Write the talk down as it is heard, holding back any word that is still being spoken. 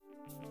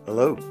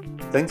Hello.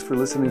 Thanks for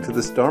listening to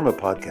this Dharma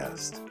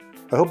podcast.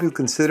 I hope you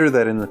consider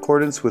that in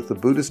accordance with the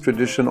Buddhist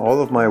tradition,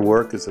 all of my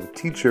work as a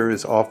teacher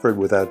is offered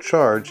without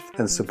charge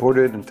and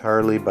supported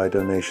entirely by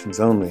donations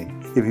only.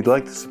 If you'd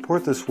like to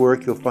support this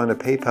work, you'll find a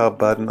PayPal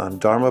button on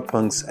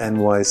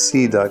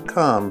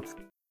dharmapunksnyc.com.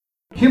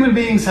 Human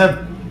beings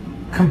have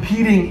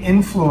competing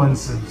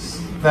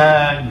influences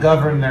that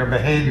govern their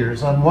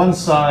behaviors. On one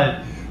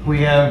side,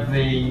 we have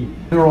the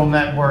neural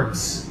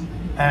networks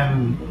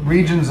and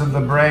regions of the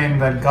brain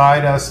that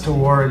guide us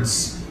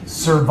towards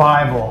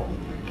survival,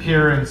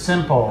 pure and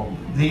simple.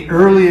 The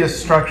earliest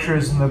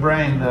structures in the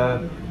brain,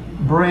 the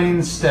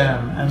brain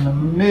stem and the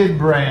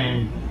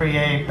midbrain,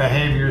 create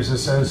behaviors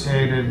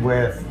associated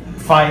with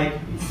fight,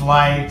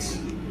 flight,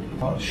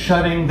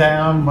 shutting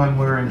down when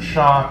we're in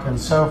shock, and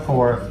so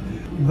forth.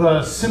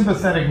 The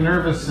sympathetic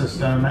nervous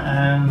system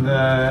and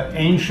the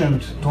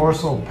ancient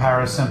dorsal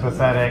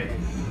parasympathetic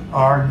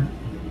are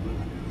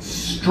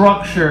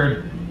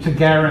structured to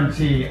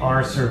guarantee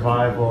our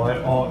survival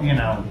at all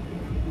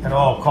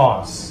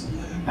costs.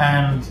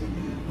 And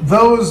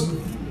those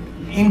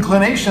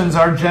inclinations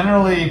are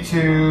generally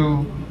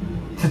to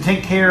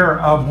take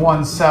care of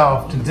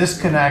oneself, to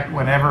disconnect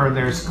whenever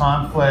there's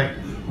conflict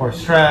or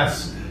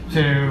stress,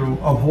 to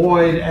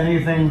avoid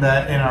anything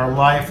that in our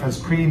life has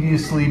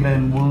previously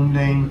been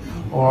wounding,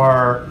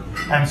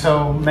 and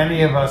so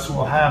many of us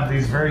will have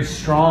these very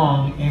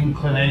strong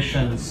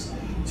inclinations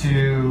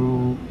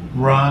to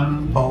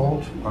run,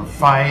 bolt, or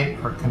fight,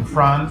 or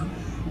confront.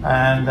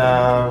 And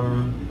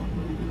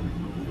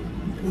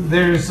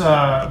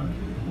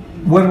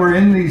when we're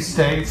in these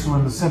states,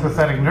 when the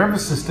sympathetic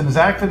nervous system is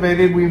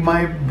activated, we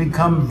might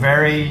become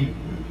very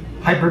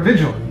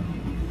hypervigilant,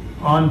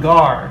 on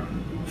guard,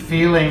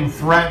 feeling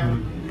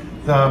threatened.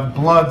 The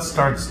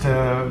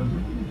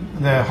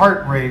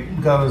heart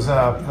rate goes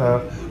up,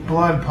 the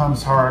blood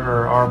pumps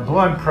harder, our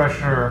blood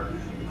pressure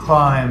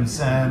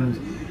climbs, and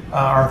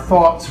our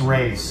thoughts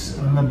race.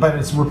 But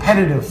it's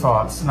repetitive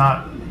thoughts,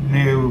 not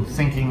new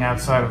thinking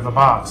outside of the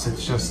box.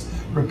 It's just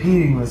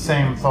repeating the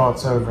same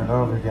thoughts over and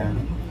over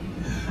again.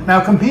 Now,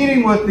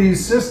 competing with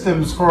these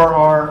systems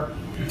to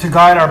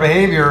guide our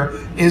behavior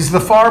is the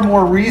far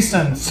more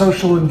recent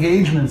social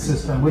engagement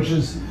system, which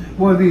is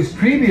one of these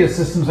previous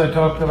systems I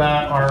talked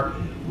about are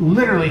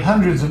literally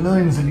hundreds of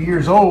millions of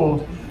years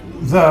old.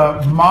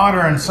 The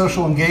modern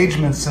social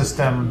engagement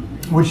system,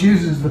 which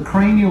uses the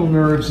cranial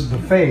nerves of the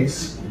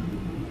face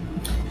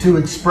to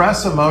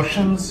express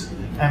emotions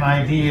and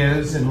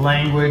ideas in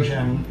language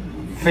and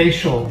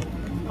facial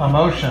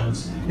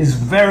emotions, is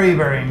very,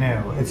 very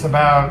new. It's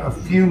about a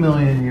few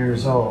million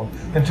years old.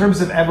 In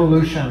terms of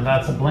evolution,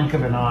 that's a blink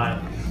of an eye.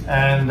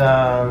 And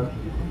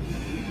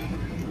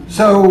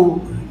so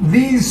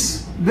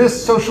this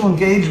social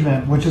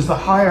engagement, which is the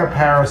higher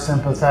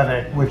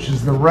parasympathetic, which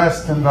is the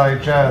rest and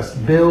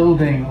digest,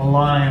 building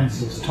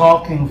alliances,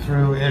 talking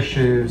through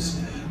issues,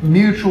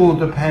 mutual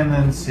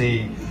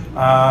dependency,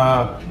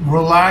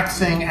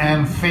 relaxing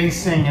and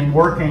facing and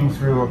working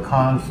through a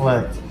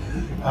conflict,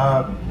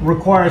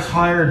 requires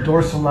higher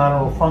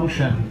dorsolateral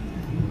function.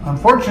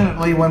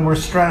 Unfortunately, when we're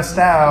stressed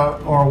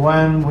out, or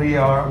when we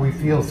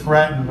feel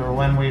threatened, or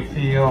when we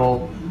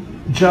feel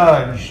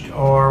judged,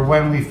 or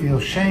when we feel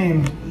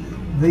shamed,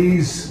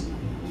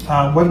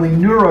 when we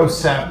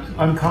neurocept,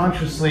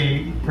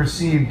 unconsciously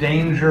perceive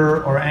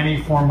danger or any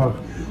form of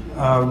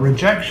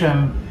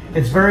rejection,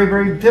 it's very,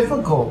 very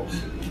difficult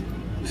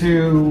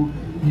to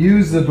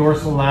use the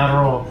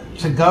dorsolateral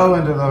to go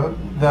into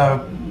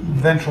the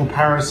ventral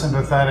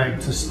parasympathetic,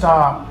 to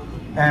stop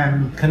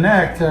and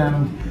connect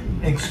and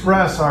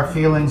express our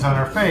feelings on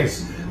our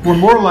face. We're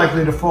more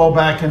likely to fall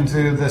back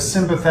into the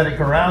sympathetic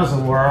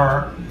arousal, where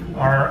our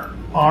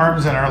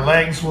arms and our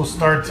legs will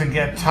start to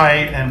get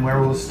tight, and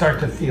where we'll start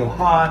to feel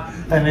hot,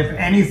 and if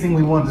anything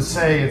we want to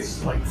say,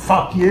 it's like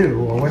fuck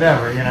you or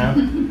whatever,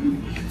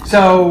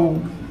 So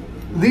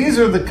these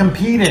are the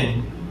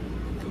competing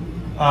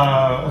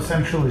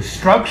essentially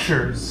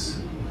structures.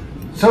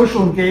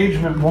 Social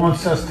engagement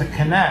wants us to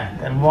connect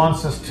and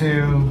wants us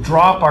to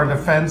drop our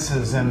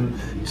defenses and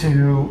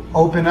to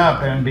open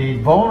up and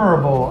be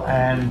vulnerable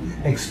and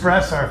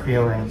express our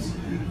feelings.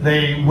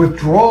 The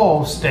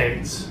withdrawal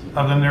states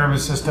of the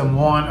nervous system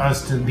want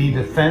us to be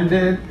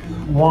defended,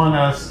 want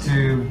us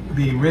to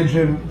be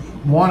rigid,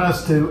 want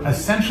us to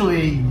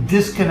essentially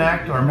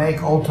disconnect or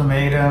make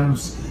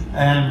ultimatums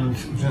and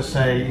just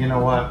say, you know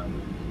what,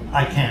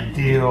 I can't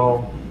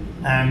deal,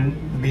 and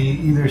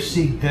either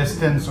seek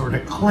distance or to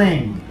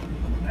cling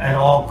at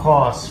all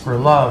costs for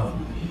love,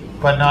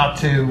 but not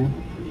to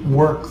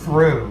work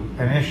through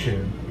an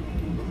issue.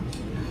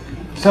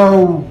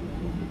 So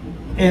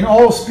in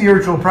all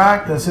spiritual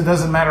practice, it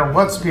doesn't matter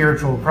what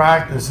spiritual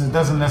practice, it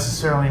doesn't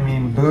necessarily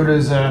mean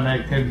Buddhism,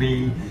 it could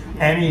be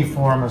any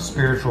form of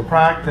spiritual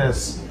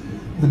practice.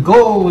 The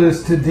goal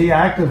is to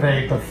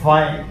deactivate the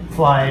fight,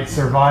 flight,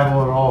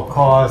 survival at all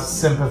costs,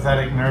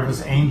 sympathetic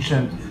nervous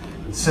ancient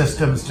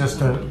systems just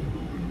to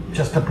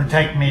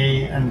protect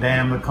me and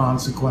damn the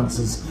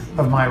consequences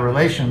of my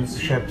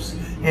relationships.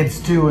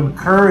 It's to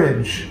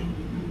encourage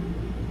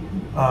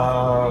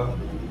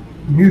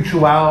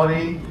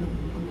mutuality,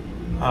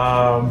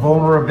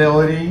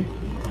 vulnerability.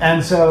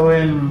 And so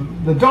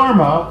in the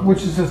Dharma,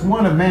 which is just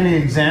one of many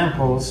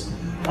examples,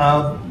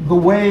 the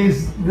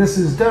ways this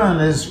is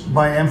done is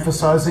by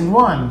emphasizing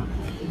one,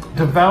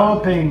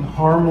 developing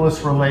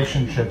harmless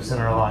relationships in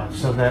our life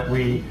so that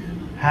we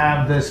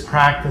have this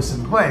practice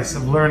in place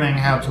of learning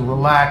how to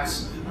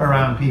relax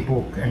around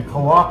people and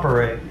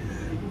cooperate.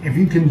 If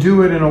you can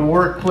do it in a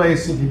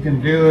workplace, if you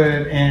can do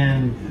it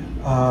in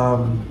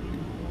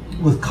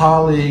with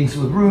colleagues,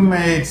 with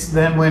roommates,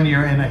 then when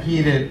you're in a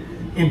heated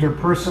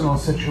interpersonal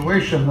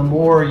situation, the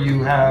more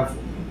you have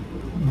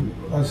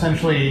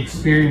essentially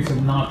experience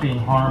of not being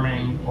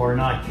harming or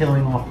not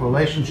killing off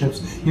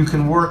relationships, you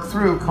can work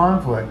through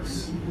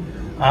conflicts.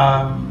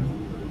 On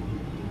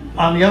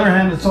the other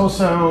hand, it's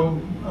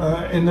also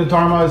in the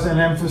Dharma is an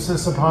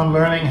emphasis upon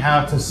learning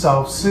how to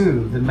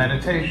self-soothe in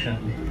meditation.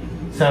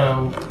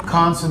 So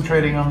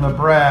concentrating on the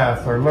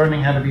breath or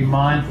learning how to be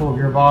mindful of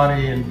your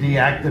body and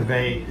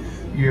deactivate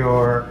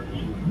your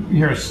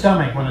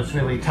stomach when it's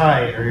really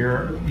tight, or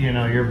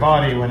your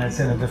body when it's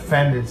in a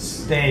defended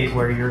state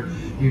where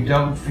you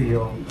don't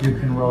feel you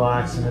can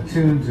relax and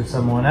attune to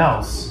someone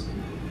else.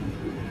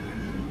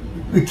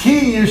 The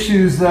key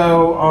issues,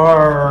 though,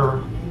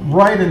 are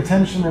right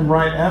intention and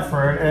right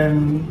effort.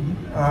 And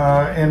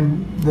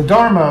in the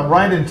Dharma,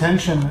 right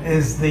intention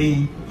is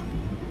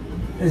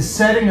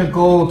setting a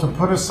goal to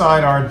put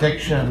aside our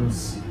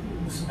addictions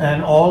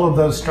and all of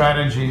those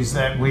strategies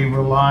that we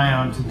rely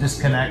on to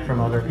disconnect from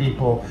other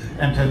people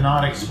and to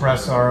not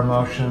express our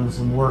emotions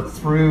and work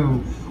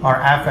through our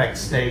affect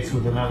states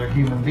with another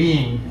human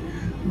being.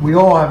 We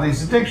all have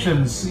these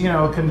addictions.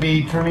 It can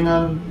be turning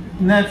on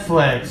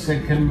Netflix,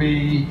 it can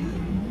be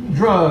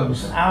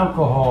drugs,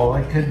 alcohol,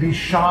 it could be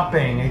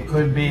shopping, it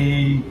could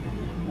be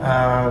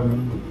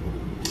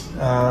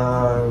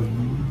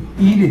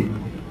eating,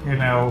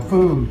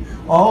 food.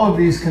 All of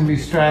these can be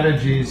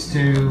strategies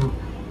to,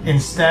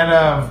 instead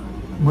of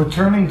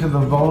returning to the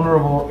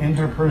vulnerable,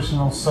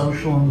 interpersonal,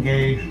 social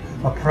engaged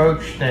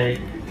approach state,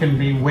 can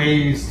be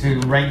ways to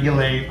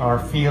regulate our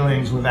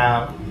feelings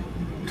without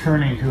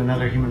turning to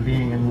another human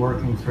being and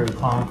working through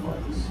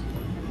conflicts.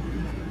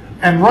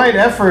 And right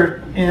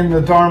effort in the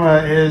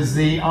Dharma is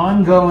the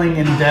ongoing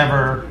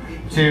endeavor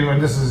to,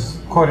 and this is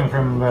quoting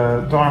from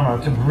the Dharma,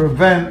 to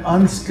prevent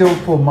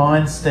unskillful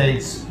mind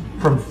states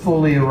from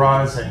fully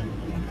arising.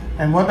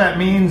 And what that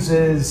means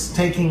is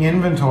taking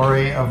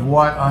inventory of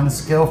what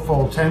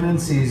unskillful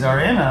tendencies are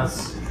in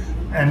us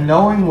and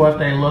knowing what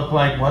they look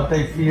like, what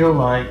they feel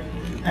like,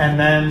 and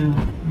then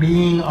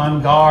being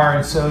on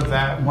guard so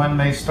that when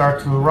they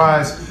start to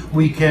arise,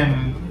 we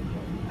can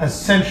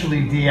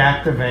essentially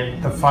deactivate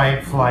the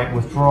fight, flight,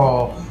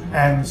 withdrawal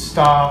and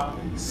stop,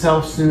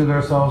 self-soothe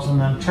ourselves,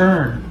 and then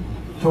turn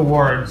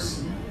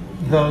towards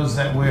those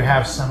that we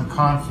have some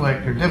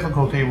conflict or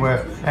difficulty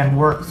with and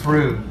work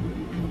through,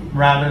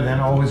 rather than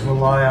always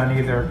rely on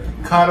either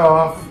cut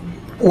off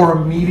or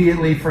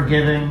immediately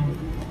forgiving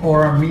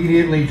or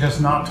immediately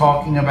just not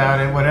talking about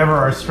it, whatever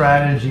our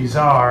strategies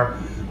are.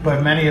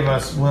 But many of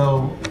us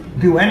will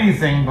do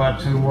anything but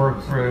to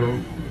work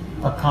through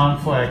a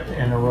conflict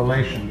in a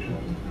relationship.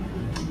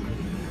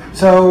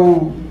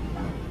 So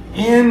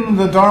in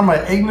the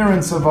Dharma,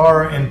 ignorance of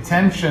our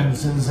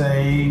intentions is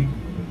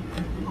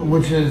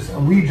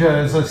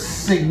avijja, is a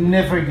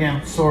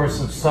significant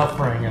source of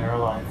suffering in our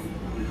life.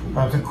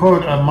 To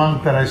quote a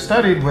monk that I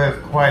studied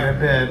with quite a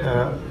bit,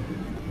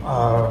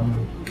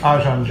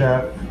 Ajahn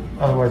Jeff,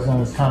 otherwise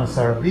known as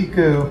Thanissaro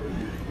Bhikkhu,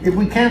 if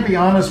we can't be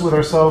honest with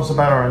ourselves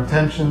about our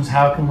intentions,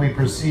 how can we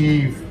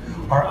perceive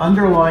our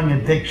underlying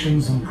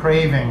addictions and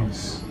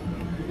cravings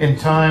in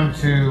time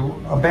to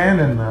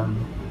abandon them?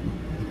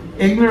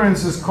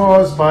 Ignorance is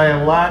caused by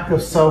a lack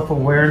of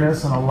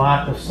self-awareness and a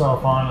lack of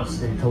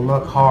self-honesty to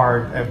look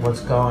hard at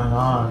what's going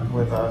on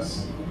with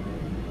us.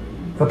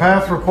 The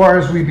path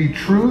requires we be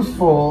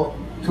truthful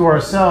to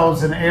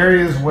ourselves in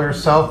areas where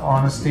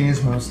self-honesty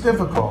is most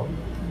difficult.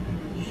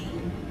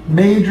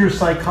 Major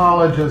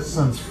psychologists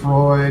since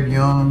Freud,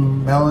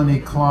 Jung, Melanie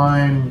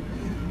Klein,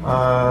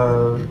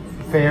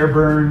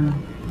 Fairbairn,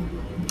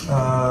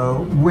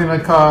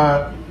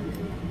 Winnicott,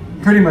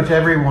 pretty much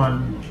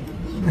everyone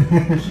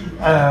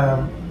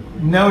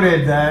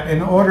noted that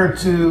in order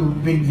to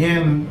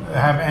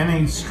have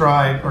any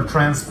stride or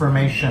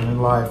transformation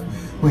in life,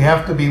 we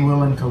have to be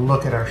willing to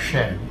look at our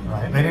shit,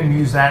 right? They didn't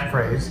use that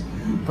phrase,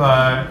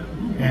 but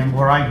and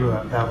where I grew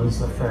up, that was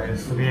the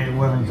phrase, to be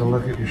willing to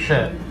look at your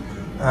shit.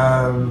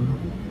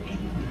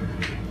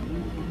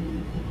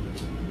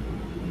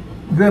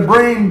 The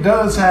brain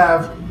does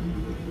have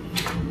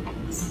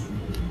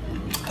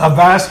a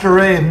vast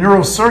array of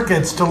neural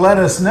circuits to let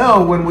us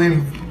know when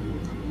we've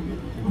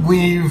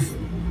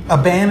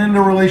abandoned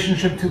a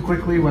relationship too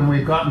quickly, when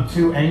we've gotten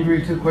too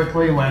angry too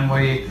quickly, when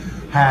we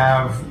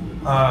have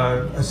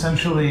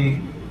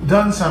essentially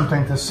done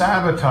something to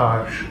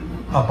sabotage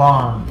a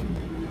bond.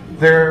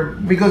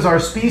 Because our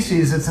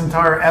species, its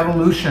entire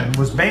evolution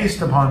was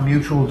based upon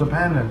mutual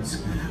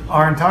dependence.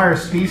 Our entire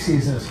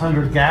species as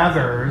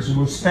hunter-gatherers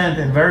was spent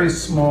in very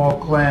small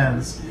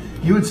clans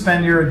You would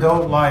spend your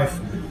adult life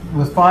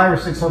with 5 or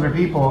 6 other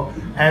people,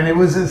 and it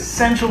was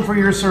essential for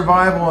your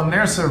survival and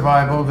their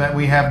survival that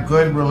we have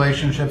good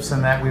relationships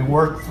and that we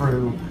work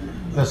through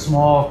the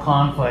small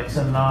conflicts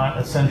and not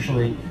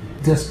essentially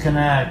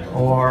disconnect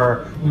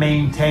or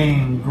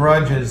maintain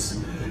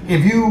grudges.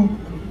 If you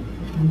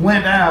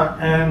went out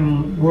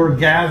and were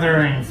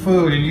gathering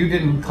food and you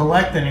didn't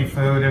collect any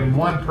food and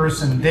one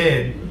person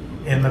did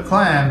in the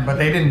clan, but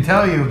they didn't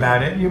tell you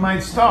about it, you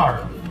might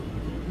starve.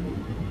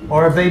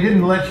 Or if they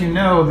didn't let you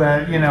know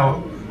that,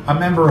 a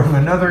member of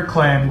another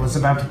clan was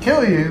about to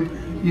kill you,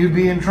 you'd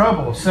be in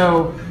trouble.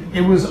 So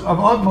it was of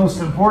utmost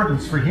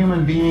importance for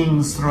human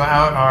beings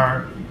throughout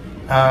our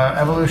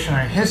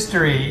evolutionary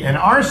history and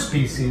our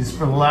species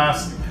for the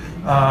last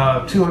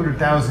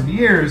 200,000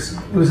 years.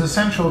 It was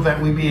essential that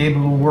we be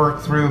able to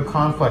work through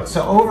conflict.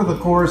 So over the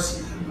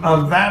course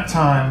of that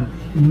time,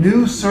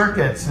 new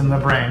circuits in the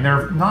brain,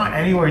 they're not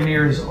anywhere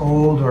near as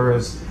old or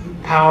as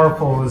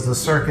powerful as the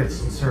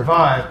circuits that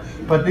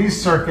survive, but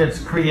these circuits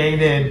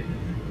created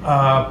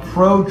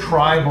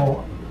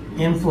pro-tribal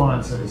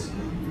influences.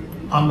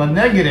 On the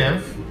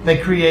negative, they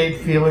create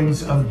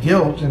feelings of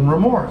guilt and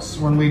remorse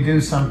when we do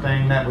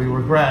something that we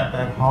regret,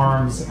 that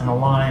harms an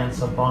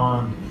alliance, a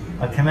bond,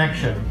 a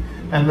connection.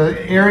 And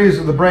the areas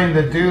of the brain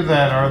that do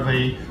that are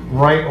the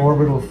right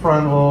orbital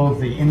frontal,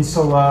 the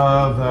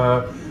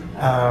insula,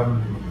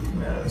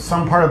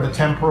 some part of the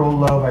temporal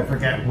lobe, I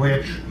forget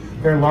which.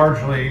 They're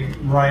largely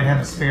right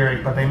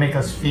hemispheric, but they make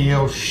us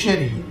feel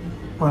shitty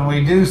when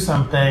we do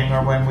something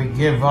or when we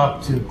give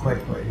up too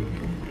quickly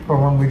or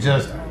when we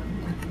just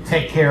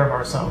take care of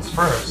ourselves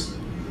first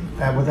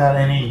without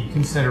any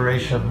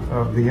consideration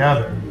of the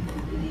other.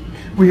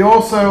 We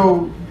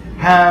also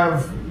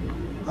have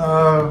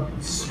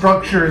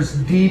structures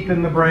deep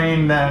in the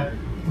brain that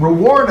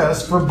reward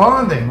us for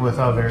bonding with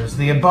others.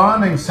 The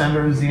bonding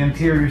center is the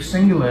anterior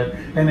cingulate,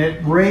 and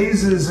it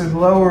raises and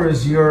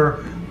lowers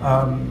your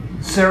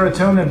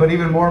serotonin, but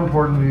even more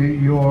importantly,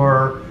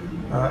 your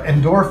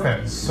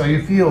endorphins. So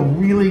you feel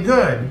really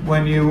good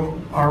when you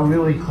are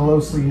really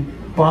closely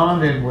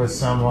bonded with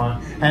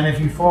someone. And if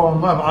you fall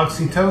in love,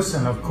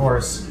 oxytocin, of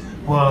course,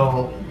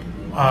 will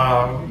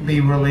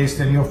be released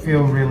and you'll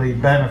feel really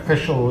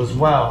beneficial as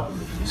well.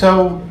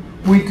 So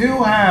we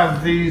do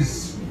have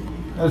these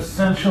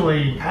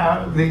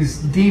these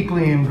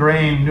deeply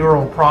ingrained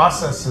neural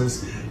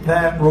processes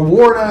that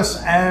reward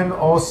us and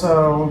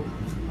also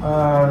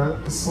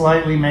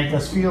slightly make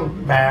us feel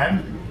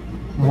bad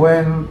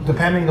when,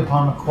 depending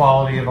upon the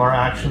quality of our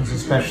actions,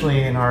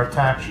 especially in our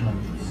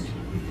attachments.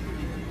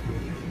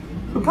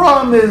 The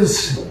problem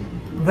is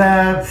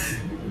that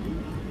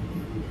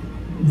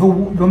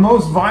the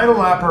most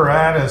vital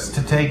apparatus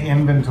to take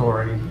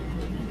inventory,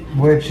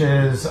 which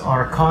is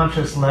our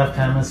conscious left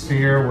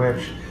hemisphere,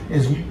 which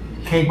is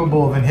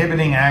capable of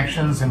inhibiting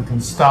actions and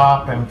can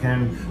stop and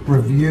can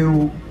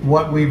review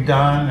what we've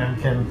done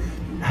and can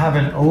have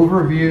an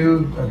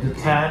overview, a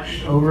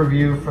detached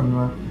overview from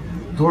the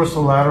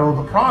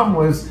dorsolateral. The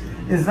problem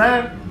is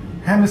that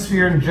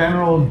hemisphere in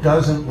general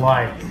doesn't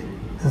like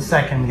to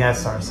second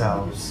guess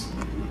ourselves.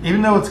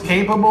 Even though it's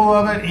capable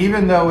of it,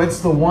 even though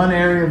it's the one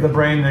area of the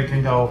brain that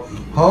can go,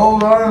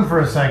 hold on for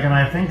a second,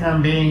 I think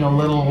I'm being a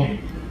little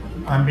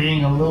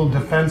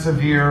defensive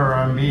here, or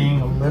I'm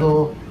being a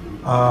little,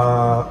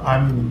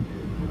 I'm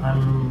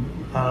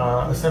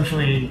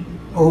essentially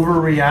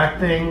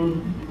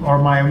overreacting, or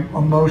my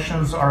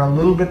emotions are a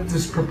little bit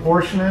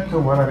disproportionate to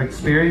what I've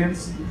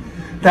experienced.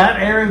 That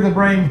area of the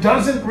brain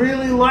doesn't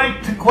really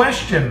like to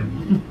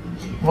question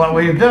what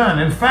we've done.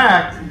 In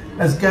fact,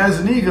 as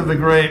Gazzaniga, the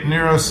great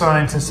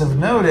neuroscientist, have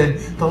noted,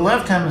 the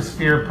left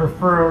hemisphere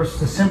prefers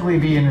to simply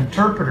be an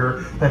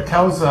interpreter that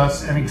tells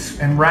us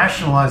and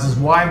rationalizes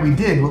why we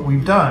did what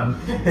we've done.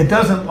 It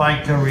doesn't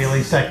like to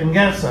really second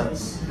guess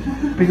us.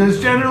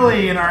 Because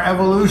generally in our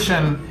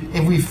evolution,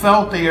 if we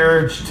felt the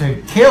urge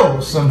to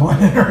kill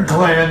someone in our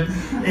clan,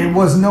 it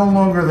was no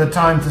longer the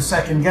time to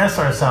second guess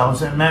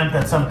ourselves. It meant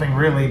that something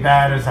really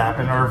bad has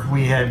happened, or if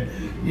we had,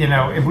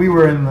 if we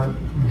were in the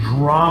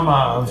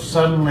drama of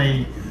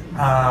suddenly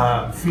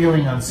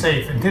feeling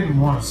unsafe and didn't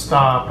want to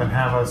stop and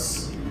have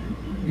us,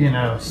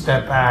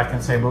 step back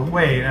and say, but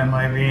wait, am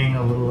I being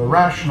a little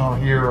irrational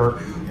here,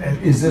 or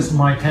is this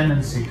my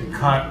tendency to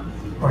cut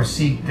or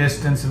seek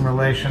distance in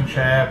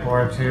relationship,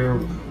 or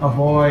to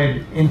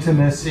avoid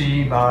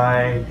intimacy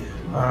by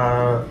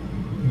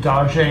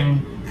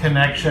dodging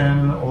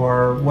connection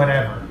or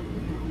whatever,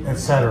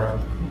 etc.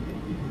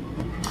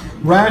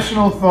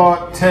 Rational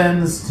thought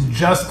tends to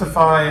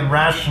justify and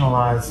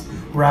rationalize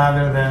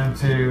rather than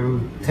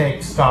to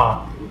take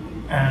stock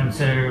and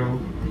to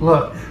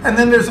look. And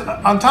then there's,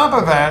 on top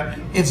of that,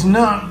 it's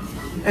not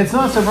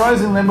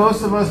surprising that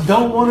most of us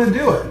don't want to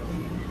do it.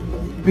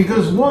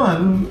 Because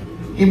one,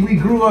 if we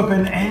grew up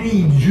in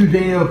any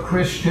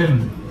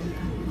Judeo-Christian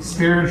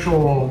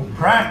spiritual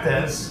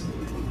practice,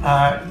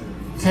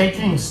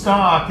 taking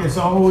stock is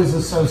always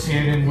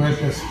associated with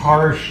this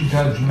harsh,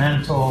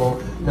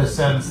 judgmental, the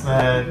sense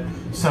that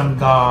some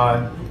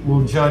God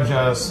will judge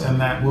us, and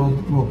that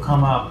will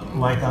come up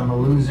like on the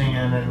losing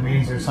end, and it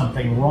means there's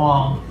something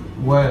wrong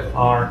with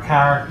our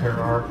character,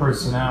 our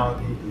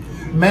personality.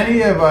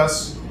 Many of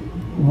us,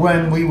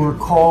 when we were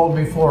called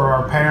before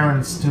our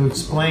parents to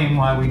explain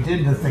why we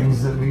did the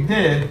things that we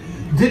did,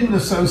 didn't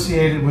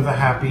associate it with a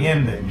happy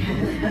ending.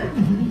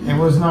 It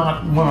was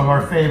not one of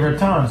our favorite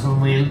times when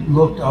we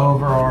looked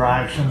over our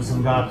actions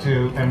and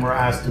were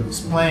asked to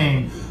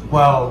explain,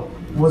 well,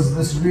 was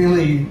this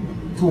really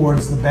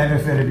towards the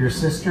benefit of your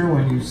sister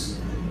when you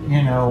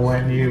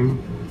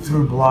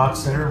threw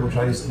blocks at her, which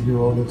I used to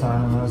do all the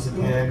time when I was a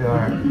kid,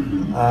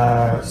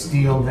 or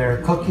steal their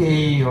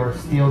cookie or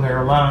steal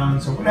their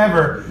allowance or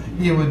whatever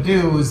you would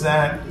do? Was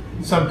that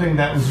something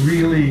that was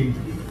really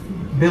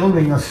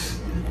building a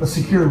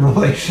secure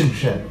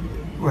relationship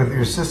with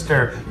your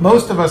sister?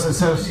 Most of us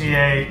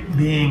associate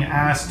being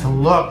asked to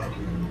look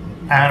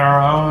at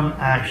our own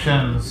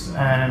actions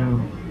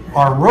and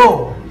our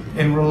role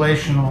in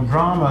relational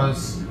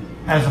dramas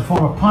as a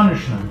form of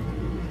punishment.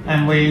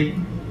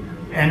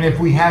 And if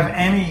we have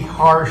any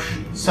harsh,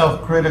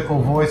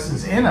 self-critical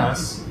voices in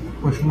us,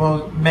 which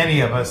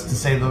many of us, to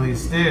say the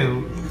least,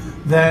 do,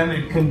 then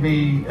it can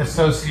be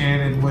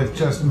associated with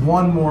just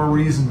one more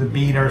reason to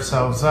beat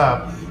ourselves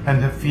up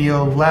and to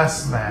feel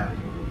less than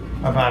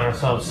about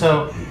ourselves.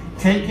 So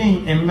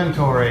taking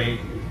inventory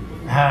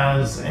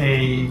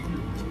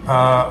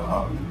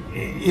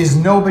is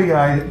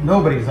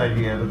nobody's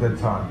idea of a good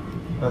time.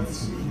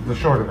 That's the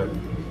short of it.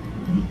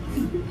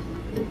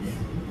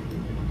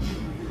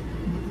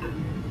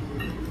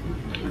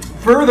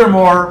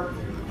 Furthermore,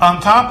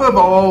 on top of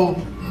all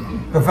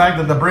the fact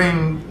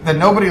that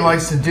nobody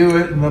likes to do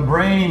it and the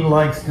brain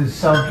likes to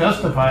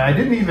self-justify, I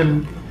didn't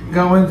even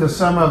go into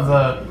some of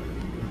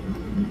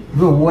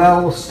the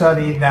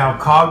well-studied now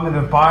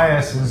cognitive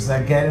biases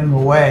that get in the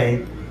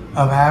way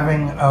of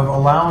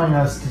allowing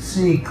us to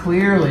see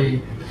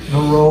clearly the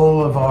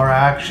role of our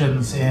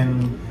actions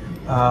in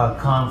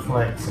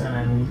conflicts and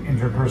in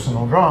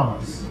interpersonal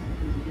dramas.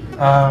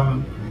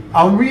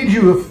 I'll read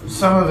you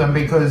some of them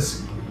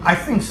because I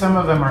think some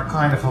of them are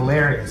kind of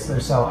hilarious. They're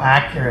so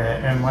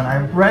accurate. And when I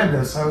read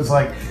this, I was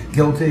like,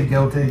 guilty,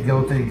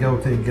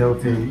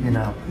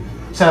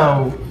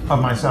 so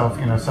of myself,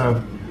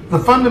 So the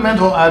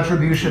fundamental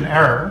attribution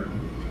error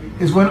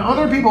is when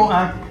other people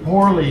act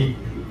poorly,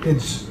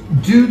 it's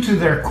due to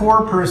their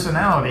core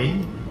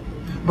personality.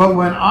 But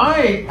when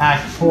I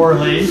act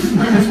poorly,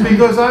 it's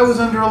because I was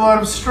under a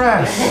lot of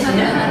stress.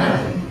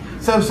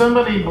 So if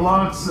somebody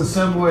blocks the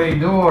subway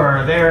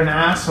door, they're an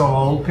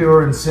asshole,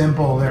 pure and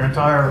simple. Their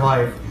entire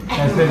life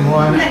has been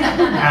one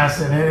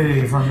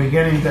acidity from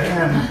beginning to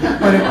end.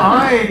 But if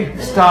I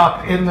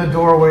stop in the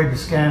doorway to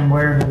scan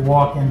where to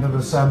walk into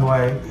the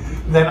subway,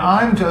 then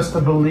I'm just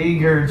a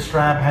beleaguered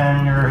strap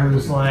hanger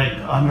who's like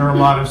under a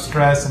lot of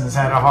stress and has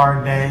had a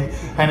hard day,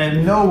 and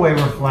in no way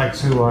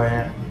reflects who I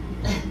am.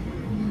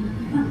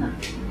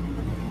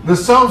 The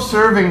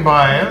self-serving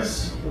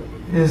bias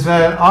is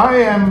that I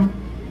am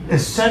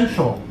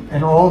essential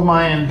in all of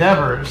my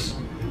endeavors,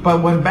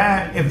 but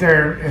if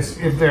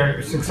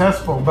they're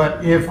successful,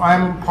 but if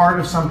I'm part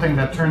of something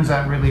that turns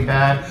out really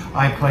bad,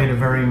 I played a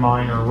very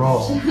minor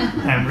role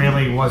and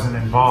really wasn't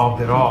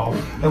involved at all.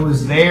 It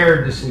was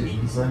their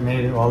decisions that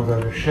made it all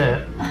go to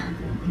shit.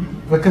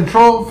 The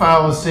control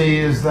fallacy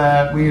is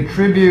that we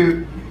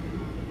attribute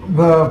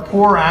the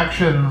poor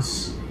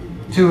actions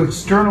to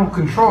external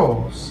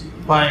controls,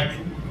 like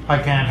I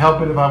can't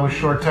help it if I was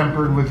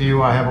short-tempered with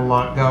you, I have a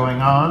lot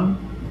going on.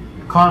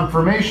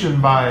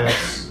 Confirmation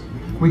bias.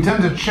 We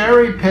tend to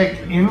cherry pick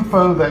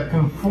info that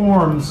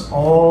confirms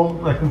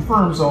all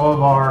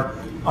of our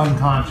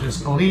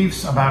unconscious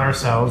beliefs about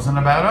ourselves and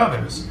about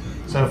others.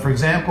 So, for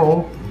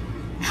example,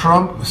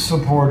 Trump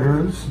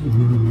supporters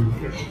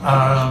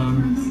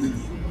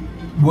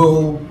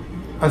will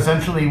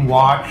essentially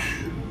watch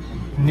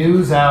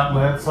news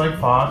outlets like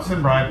Fox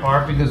and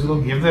Breitbart because it'll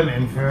give them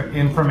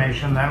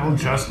information that will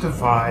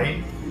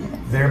justify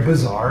their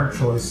bizarre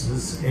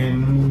choices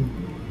in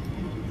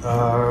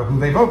who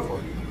they vote for.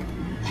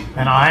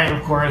 And I,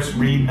 of course,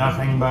 read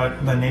nothing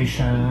but The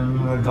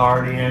Nation, The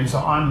Guardian, so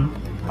I'm,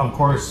 of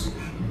course,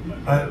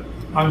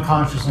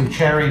 unconsciously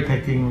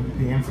cherry-picking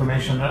the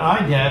information that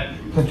I get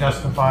to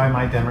justify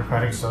my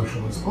democratic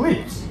socialist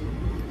beliefs.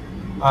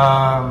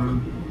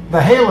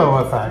 The halo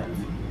effect.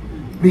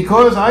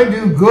 Because I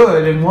do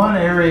good in one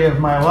area of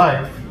my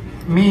life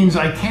means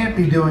I can't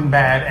be doing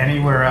bad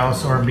anywhere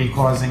else or be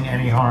causing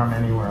any harm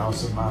anywhere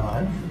else in my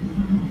life.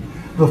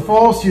 The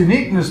false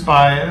uniqueness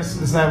bias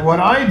is that what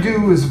I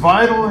do is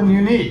vital and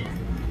unique.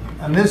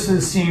 And this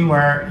is seen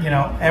where,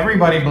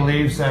 everybody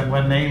believes that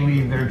when they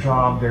leave their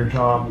job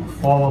will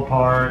fall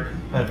apart,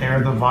 that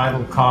they're the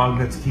vital cog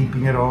that's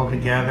keeping it all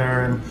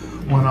together. And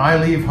when I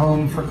leave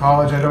home for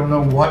college, I don't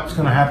know what's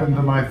going to happen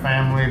to my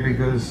family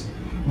because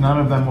none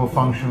of them will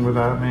function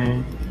without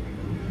me.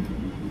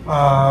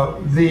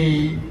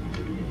 The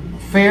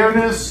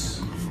fairness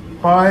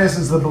bias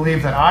is the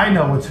belief that I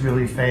know what's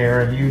really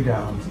fair and you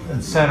don't,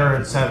 etc.,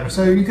 etc.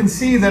 So you can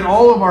see that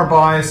all of our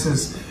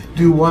biases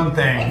do one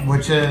thing,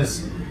 which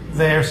is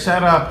they're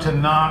set up to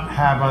not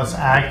have us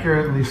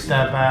accurately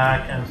step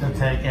back and to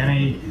take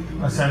any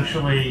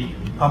essentially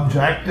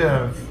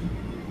objective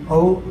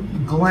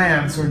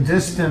glance or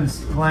distance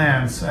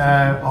glance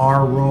at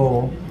our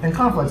role in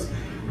conflicts.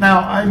 Now,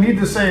 I need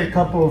to say a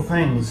couple of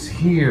things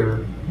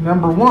here.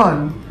 Number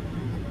one,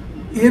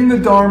 in the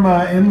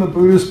Dharma, in the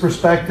Buddhist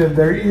perspective,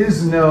 there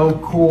is no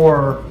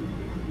core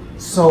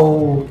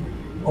soul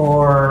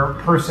or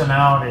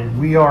personality.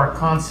 We are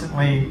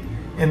constantly,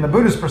 in the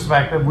Buddhist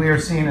perspective, we are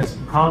seen as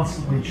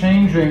constantly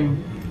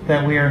changing,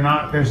 that we are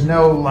not, there's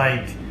no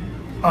like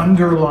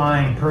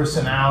underlying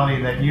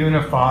personality that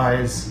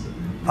unifies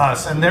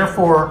us. And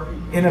therefore,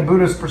 in a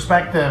Buddhist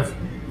perspective,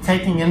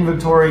 taking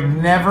inventory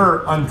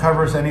never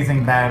uncovers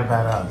anything bad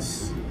about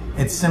us.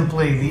 It's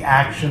simply the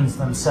actions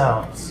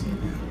themselves.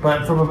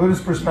 But from a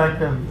Buddhist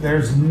perspective,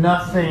 there's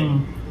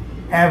nothing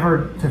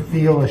ever to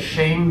feel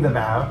ashamed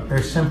about.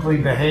 There's simply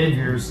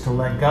behaviors to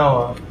let go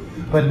of.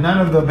 But none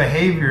of the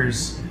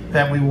behaviors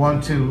that we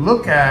want to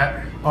look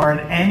at are in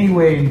any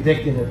way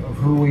indicative of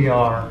who we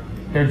are.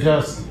 They're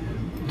just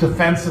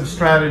defensive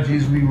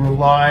strategies we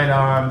relied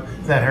on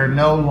that are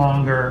no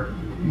longer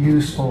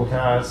useful to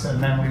us,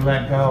 and then we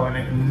let go, and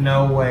it in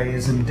no way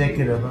is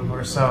indicative of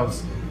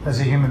ourselves as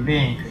a human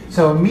being.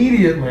 So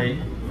immediately,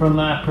 from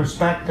that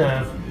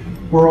perspective,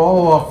 we're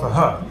all off the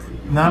hook.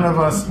 None of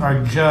us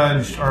are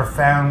judged or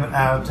found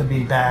out to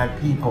be bad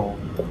people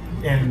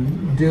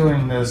in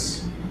doing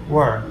this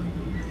work.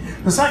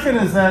 The second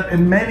is that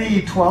in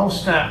many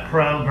 12-step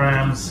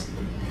programs,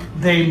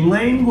 they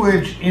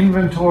language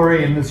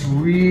inventory in this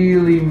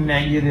really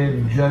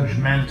negative,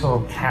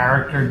 judgmental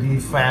character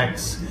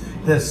defects,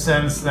 this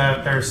sense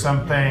that there's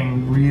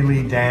something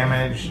really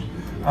damaged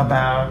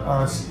about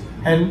us.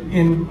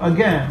 And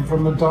again,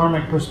 from the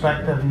Dharmic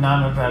perspective,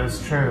 none of that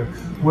is true.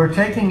 We're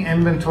taking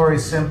inventory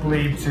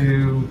simply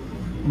to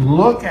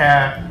look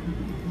at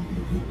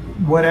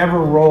whatever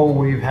role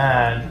we've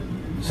had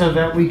so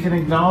that we can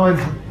acknowledge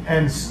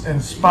and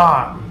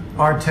spot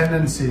our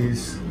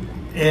tendencies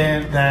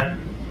that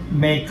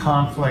make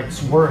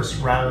conflicts worse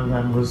rather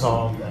than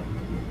resolve them.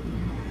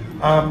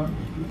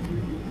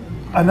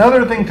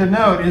 Another thing to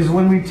note is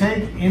when we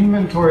take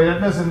inventory, that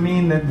doesn't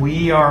mean that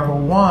we are the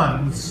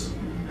ones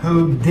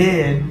who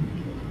did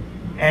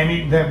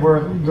that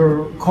were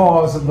the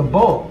cause of the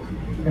bulk.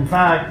 In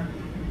fact,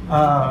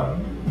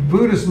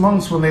 Buddhist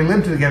monks, when they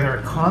live together,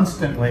 are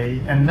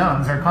constantly, and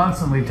nuns are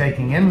constantly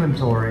taking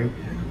inventory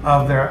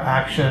of their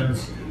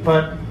actions,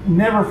 but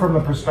never from the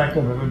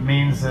perspective of it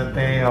means that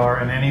they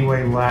are in any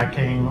way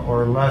lacking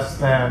or less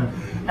than.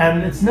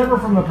 And it's never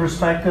from the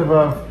perspective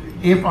of,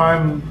 if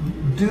I'm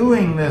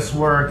doing this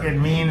work, it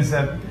means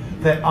that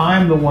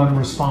I'm the one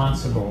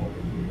responsible.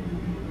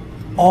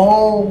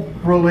 All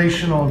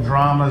relational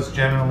dramas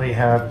generally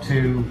have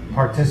two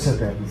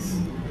participants,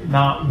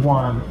 not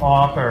one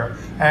author.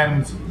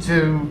 And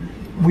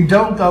we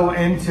don't go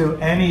into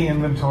any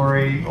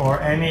inventory or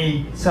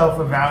any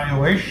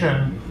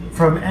self-evaluation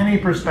from any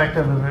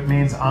perspective if it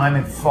means I'm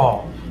at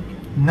fault.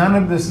 None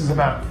of this is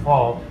about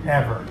fault,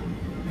 ever.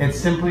 It's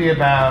simply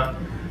about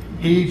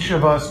each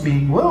of us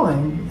being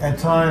willing at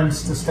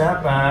times to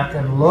step back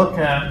and look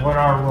at what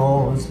our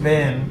role has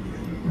been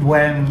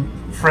when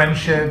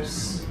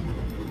friendships,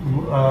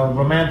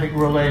 romantic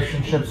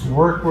relationships,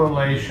 work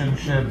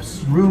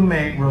relationships,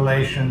 roommate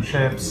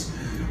relationships,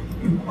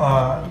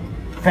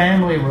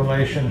 family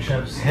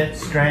relationships hit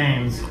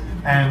strains,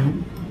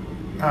 and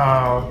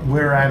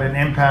we're at an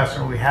impasse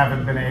or we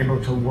haven't been able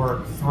to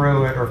work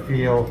through it or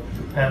feel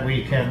that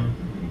we can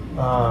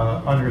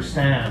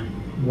understand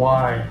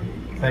why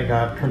they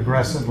got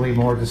progressively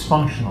more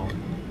dysfunctional.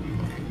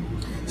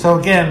 So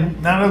again,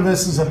 none of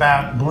this is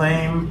about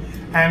blame.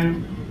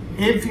 And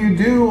if you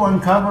do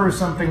uncover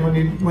something,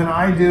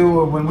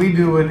 when we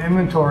do an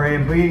inventory,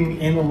 and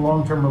being in a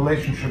long-term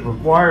relationship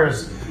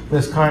requires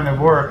this kind of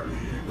work,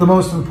 the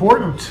most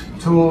important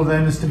tool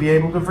then is to be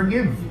able to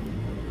forgive.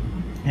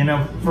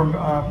 From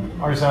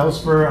ourselves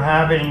for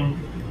having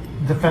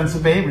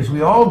defensive behaviors.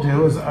 We all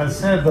do. As I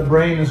said, the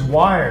brain is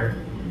wired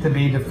to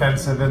be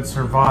defensive and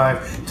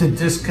survive, to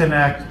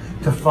disconnect,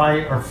 to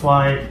fight or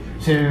flight,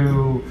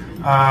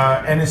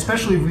 and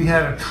especially if we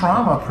had a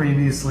trauma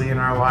previously in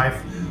our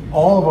life,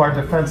 all of our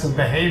defensive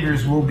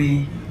behaviors will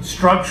be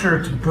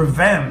structured to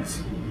prevent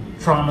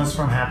traumas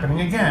from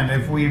happening again.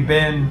 If we've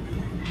been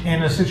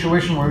in a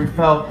situation where we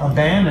felt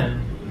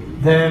abandoned,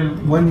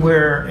 then when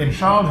we're in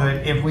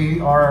childhood, if we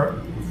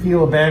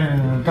feel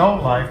abandoned in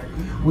adult life,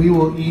 we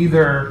will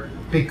either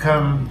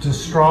become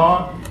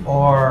distraught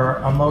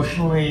or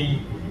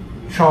emotionally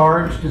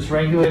charged,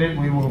 dysregulated.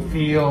 We will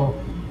feel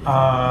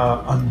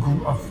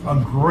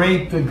a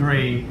great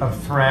degree of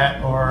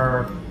threat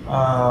or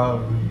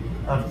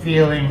a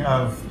feeling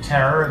of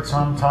terror.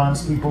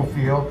 Sometimes people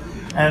feel.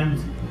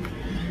 And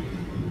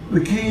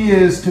the key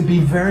is to be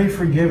very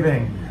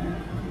forgiving,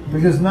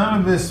 because none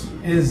of this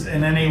is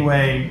in any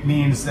way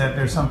means that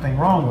there's something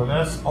wrong with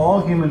us.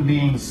 All human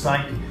beings'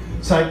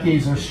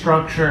 psyches are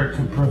structured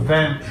to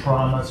prevent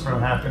traumas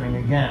from happening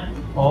again.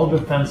 All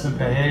defensive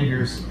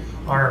behaviors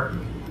are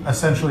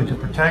essentially to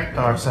protect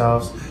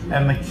ourselves.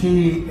 And the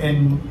key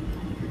in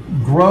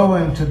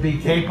growing to be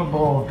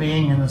capable of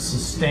being in a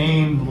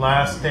sustained,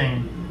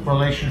 lasting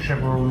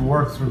relationship where we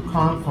work through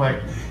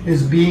conflict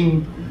is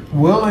being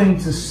willing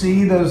to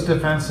see those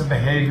defensive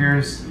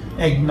behaviors,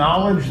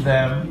 acknowledge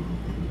them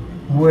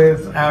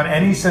without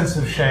any sense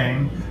of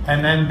shame,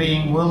 and then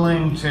being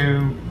willing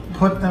to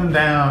put them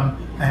down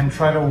and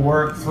try to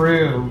work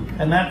through.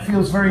 And that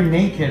feels very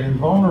naked and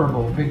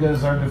vulnerable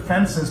because our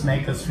defenses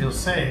make us feel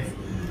safe,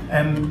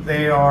 and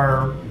they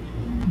are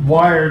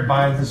wired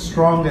by the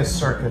strongest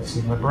circuits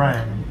in the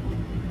brain.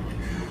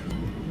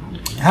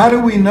 How do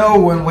we know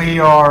when we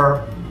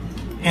are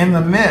in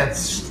the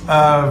midst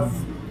of,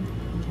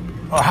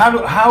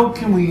 how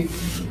can we,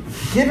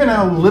 given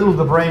how little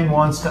the brain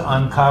wants to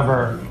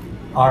uncover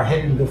our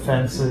hidden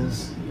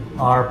defenses,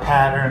 our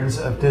patterns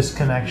of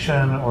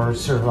disconnection or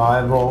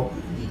survival,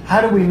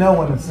 how do we know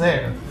when it's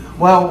there?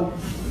 Well,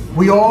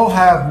 we all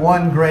have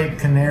one great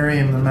canary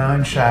in the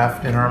mine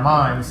shaft in our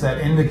minds that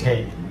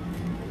indicate.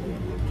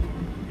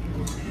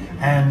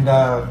 And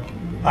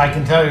I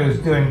can tell you,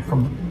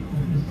 from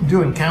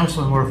doing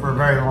counseling work for a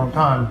very long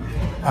time,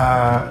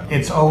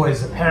 it's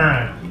always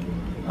apparent.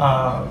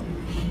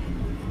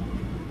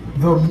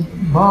 The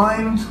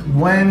mind,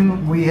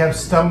 when we have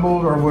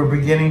stumbled or we're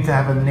beginning to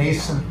have a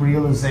nascent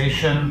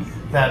realization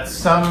that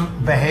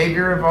some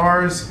behavior of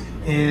ours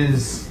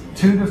is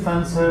too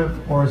defensive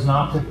or is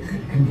not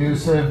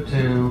conducive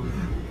to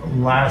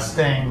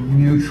lasting,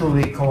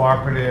 mutually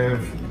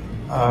cooperative,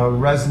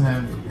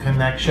 resonant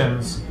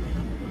connections.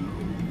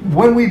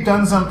 When we've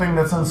done something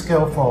that's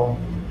unskillful,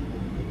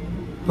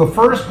 the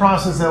first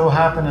process that will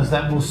happen is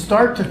that we'll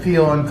start to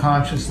feel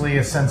unconsciously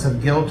a sense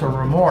of guilt or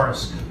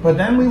remorse, but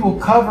then we will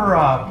cover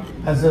up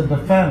as a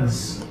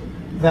defense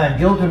that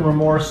guilt and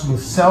remorse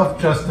with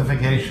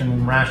self-justification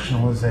and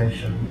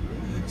rationalization.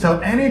 So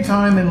any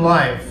time in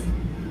life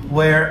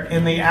where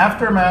in the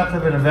aftermath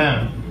of an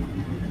event,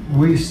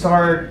 we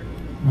start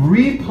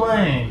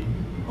replaying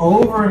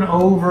over and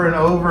over and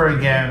over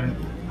again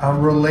a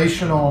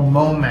relational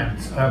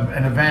moment of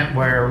an event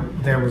where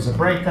there was a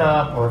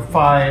breakup or a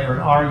fight or an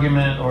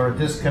argument or a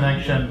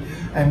disconnection,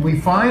 and we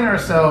find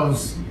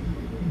ourselves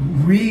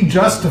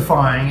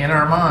re-justifying in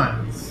our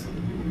minds,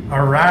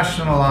 or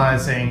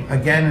rationalizing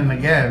again and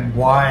again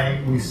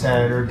why we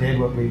said or did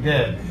what we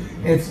did.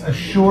 It's a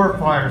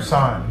surefire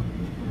sign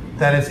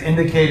that it's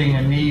indicating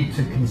a need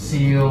to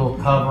conceal,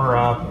 cover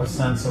up a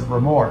sense of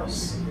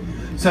remorse.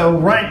 So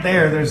right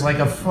there's like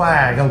a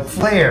flag, a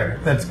flare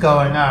that's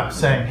going up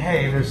saying,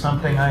 hey, there's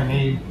something I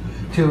need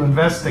to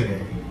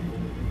investigate.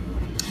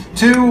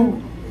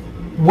 Two,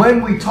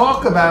 when we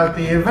talk about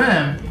the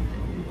event,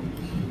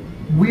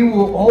 we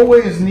will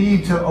always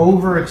need to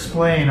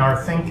over-explain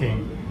our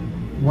thinking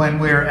when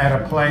we're at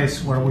a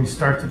place where we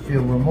start to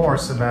feel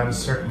remorse about a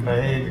certain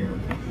behavior.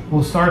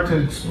 We'll start to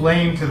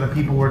explain to the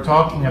people we're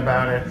talking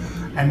about it,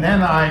 and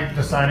then I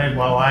decided,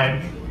 well,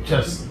 I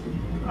just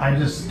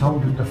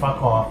told him to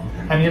fuck off.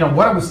 And you know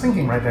what I was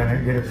thinking right then,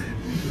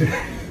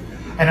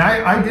 and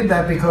I did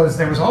that because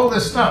there was all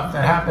this stuff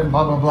that happened,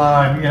 blah blah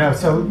blah, and you know,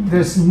 so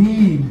this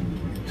need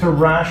to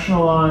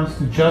rationalize,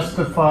 to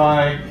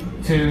justify,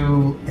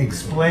 to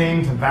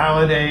explain, to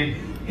validate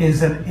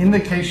is an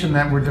indication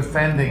that we're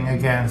defending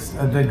against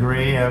a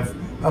degree of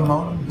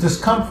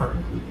discomfort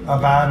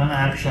about an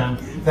action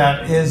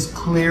that is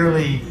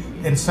clearly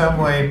in some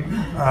way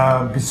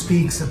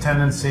bespeaks a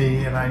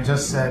tendency, and I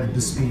just said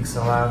bespeaks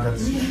aloud.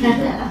 That's,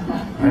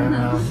 I don't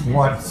know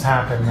what's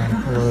happened.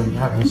 I'm clearly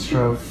having a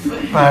stroke.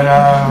 But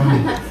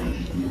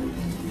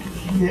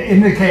it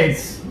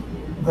indicates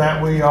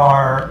that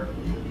we're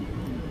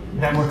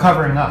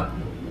covering up.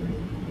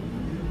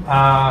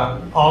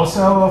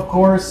 Also, of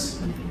course,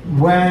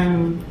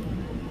 when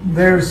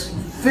there's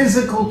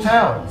physical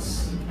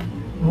tells,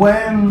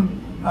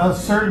 when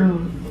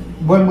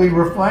we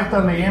reflect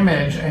on the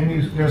image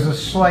and there's a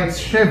slight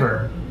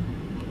shiver,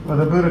 what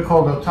the Buddha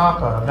called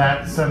otapa,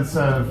 that sense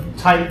of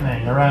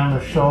tightening around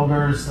the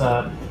shoulders,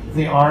 the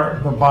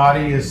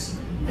body is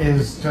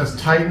just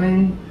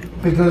tightening,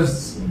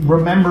 because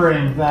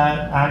remembering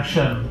that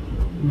action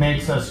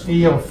makes us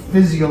feel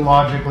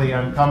physiologically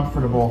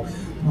uncomfortable.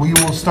 We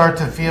will start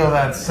to feel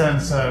that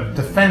sense of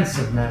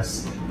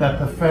defensiveness,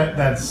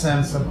 that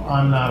sense of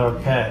I'm not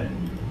okay.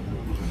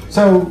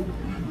 So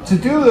to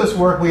do this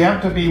work, we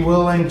have to be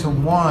willing to,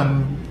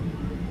 one,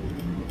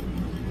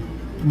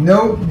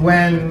 note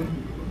when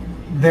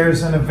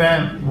there's an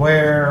event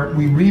where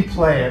we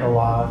replay it a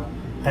lot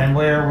and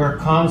where we're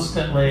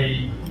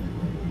constantly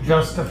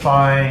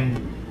justifying,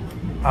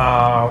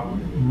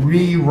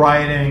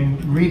 rewriting,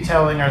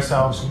 retelling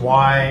ourselves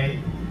why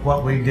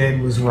what we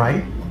did was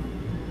right.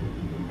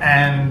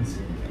 And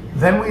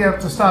then we have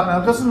to stop.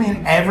 Now, it doesn't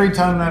mean every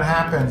time that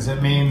happens,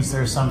 it means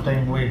there's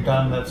something we've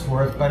done that's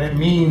worth, but it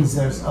means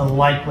there's a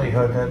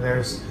likelihood that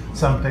there's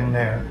something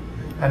there.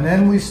 And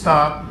then we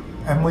stop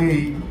and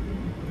we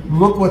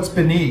look what's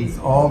beneath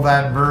all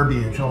that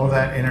verbiage, all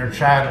that inner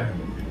chatter,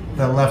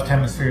 the left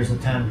hemisphere's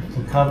attempt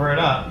to cover it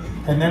up.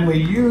 And then we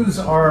use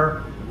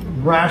our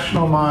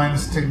rational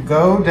minds to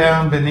go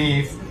down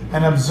beneath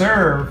and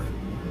observe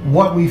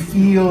what we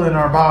feel in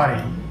our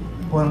body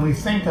when we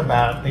think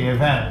about the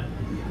event.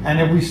 And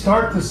if we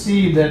start to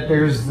see that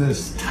there's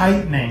this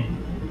tightening,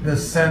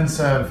 this sense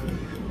of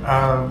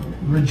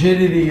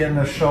rigidity in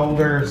the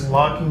shoulders,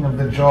 locking of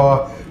the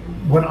jaw,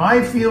 when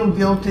I feel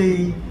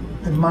guilty,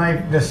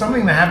 there's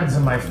something that happens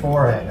in my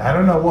forehead. I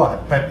don't know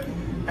what, but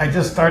I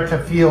just start to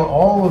feel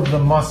all of the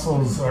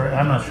muscles, or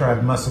I'm not sure I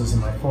have muscles in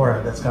my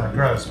forehead, that's kind of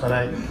gross, but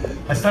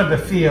I start to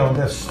feel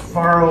this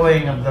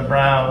furrowing of the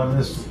brow and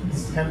this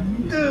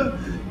kind of,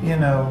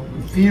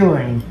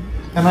 feeling.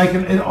 And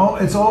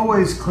it's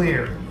always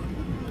clear.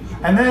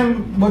 And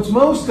then what's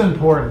most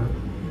important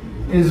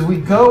is we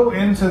go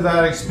into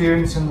that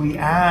experience and we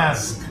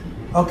ask,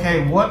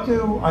 okay, what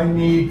do I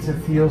need to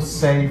feel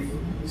safe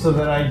so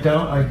that I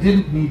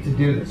didn't need to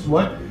do this?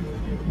 What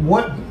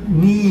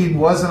need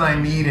wasn't I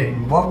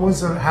meeting? How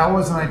wasn't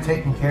I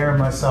taking care of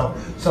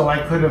myself so I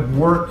could have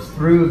worked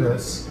through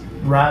this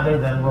rather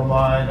than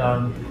relied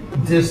on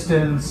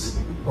distance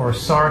or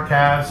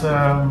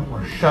sarcasm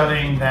or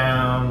shutting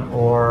down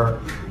or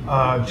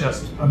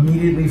just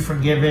immediately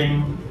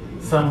forgiving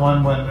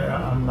someone when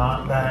I'm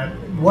not that?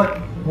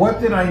 What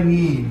did I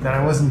need that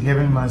I wasn't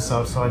giving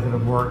myself so I could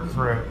have worked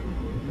through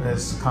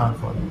this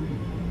conflict?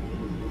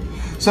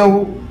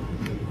 So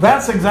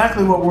that's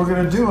exactly what we're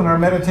going to do in our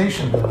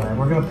meditation tonight.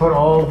 We're going to put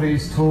all of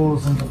these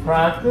tools into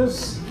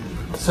practice.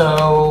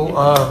 So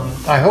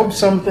I hope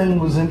something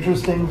was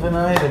interesting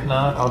tonight. If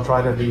not, I'll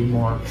try to be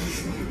more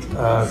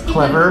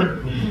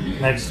clever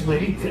next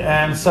week.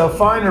 And so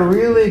find a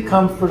really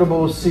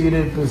comfortable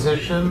seated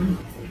position.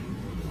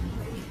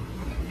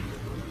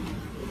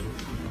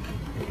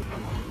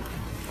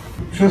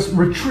 Just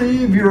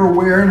retrieve your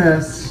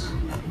awareness.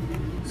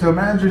 So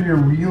imagine you're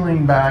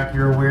reeling back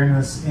your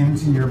awareness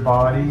into your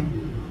body.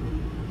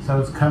 So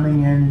it's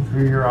coming in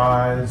through your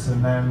eyes,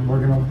 and then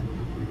we're going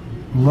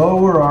to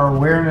lower our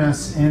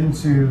awareness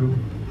into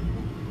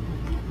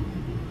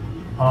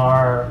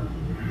our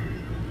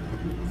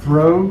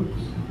throat,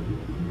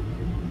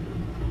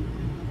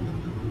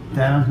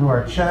 down to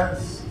our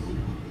chest,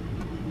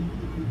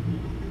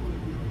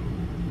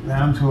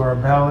 down to our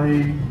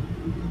belly,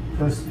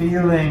 just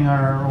feeling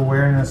our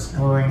awareness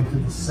going to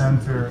the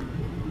center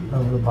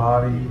of the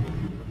body.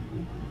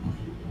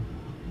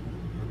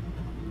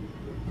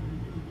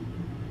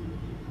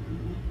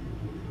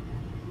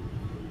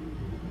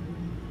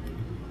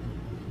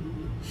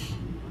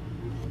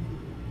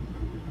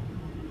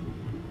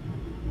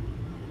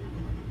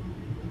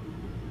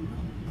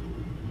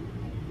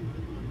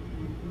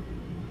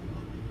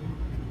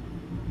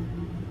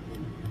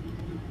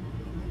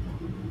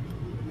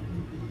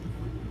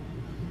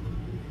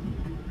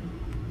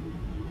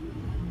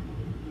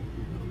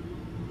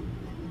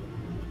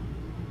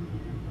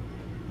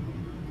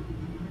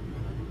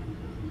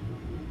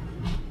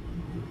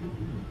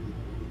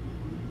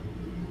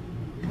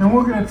 And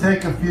we're going to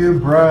take a few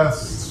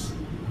breaths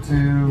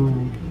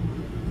to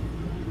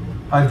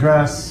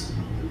address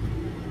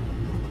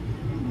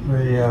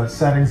the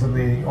settings of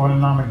the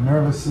autonomic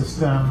nervous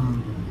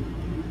system,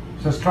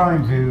 just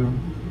trying to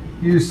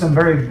use some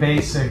very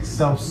basic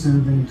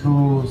self-soothing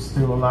tools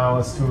to allow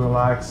us to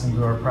relax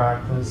into our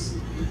practice.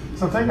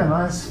 So take a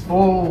nice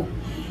full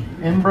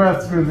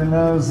in-breath through the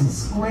nose and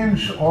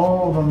squinch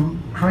all the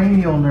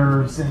cranial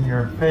nerves in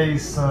your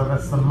face. So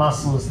that's the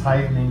muscles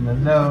tightening the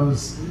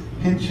nose,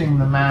 pinching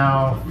the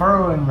mouth,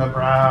 furrowing the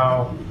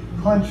brow,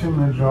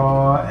 clenching the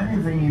jaw,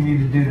 anything you need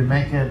to do to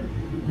make it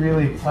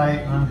really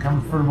tight and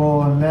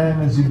uncomfortable. And then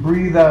as you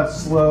breathe out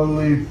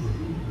slowly,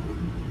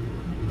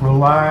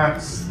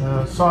 relax,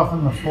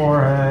 soften the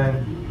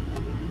forehead,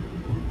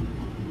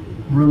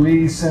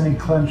 release any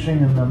clenching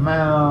in the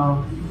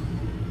mouth,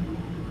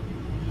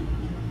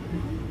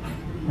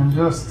 and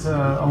just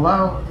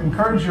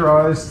encourage your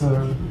eyes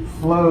to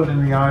float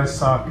in the eye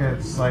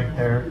sockets like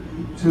they're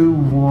two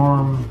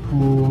warm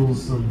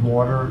pools of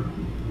water.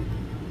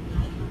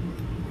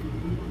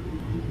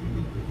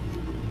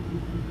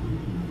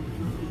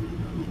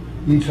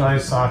 Each eye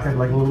socket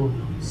like a little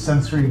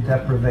sensory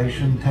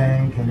deprivation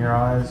tank, and your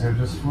eyes are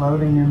just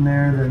floating in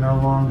there. They're no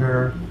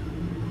longer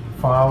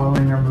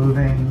following or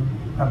moving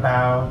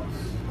about.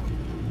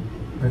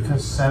 They're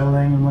just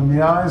settling, and when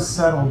the eyes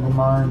settle, the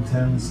mind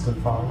tends to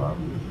follow.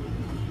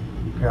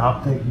 The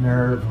optic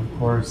nerve, of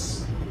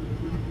course,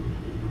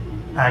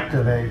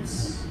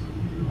 activates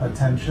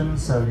attention,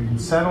 so you can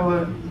settle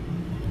it.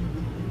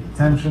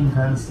 Attention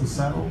tends to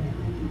settle.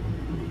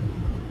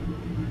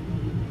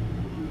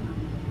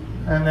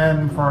 And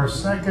then for our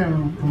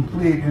second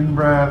complete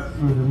in-breath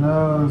through the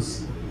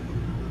nose,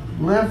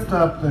 lift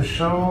up the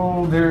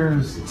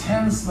shoulders,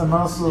 tense the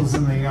muscles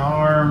in the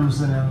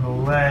arms and in the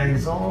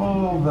legs,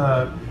 all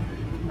the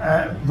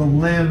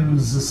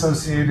limbs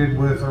associated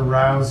with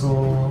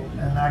arousal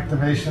and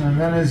activation. And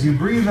then as you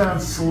breathe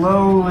out,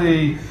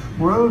 slowly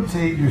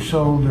rotate your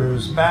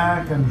shoulders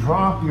back and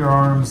drop your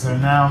arms. They're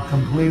now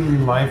completely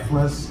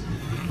lifeless.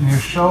 And your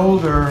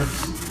shoulders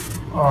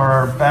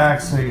are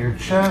back, so your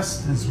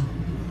chest is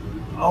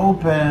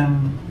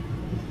open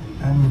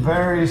and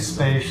very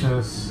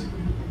spacious.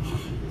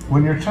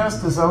 When your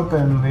chest is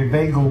open, the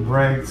vagal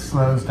brake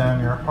slows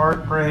down your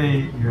heart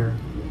rate,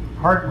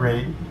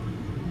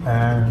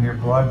 and your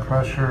blood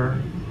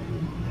pressure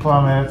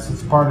plummets.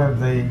 It's part of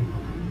the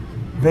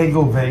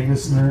vagal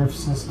vagus nerve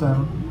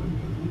system.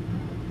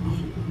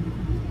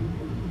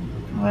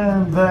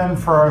 And then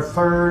for our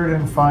third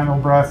and final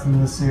breath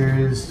in the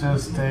series,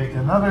 just take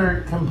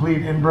another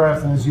complete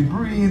in-breath. And as you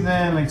breathe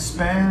in,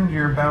 expand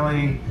your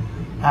belly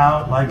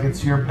out like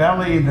it's your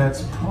belly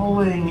that's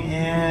pulling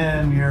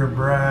in your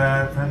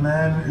breath. And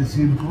then as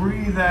you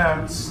breathe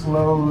out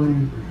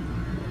slowly,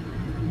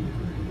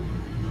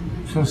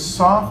 just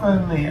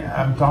soften the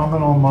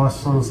abdominal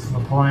muscles to the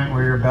point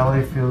where your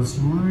belly feels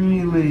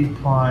really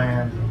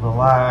pliant and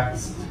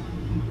relaxed.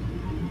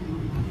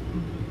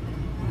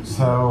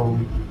 So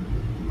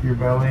your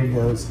belly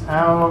goes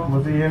out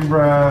with the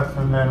in-breath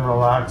and then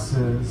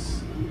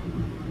relaxes.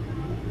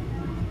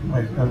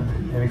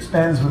 It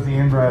expands with the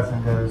in-breath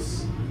and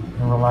goes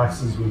and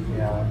relaxes with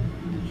the out.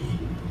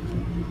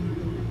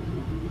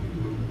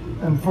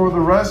 And for the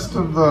rest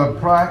of the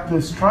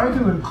practice, try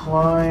to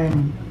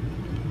incline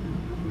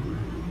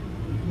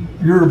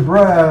your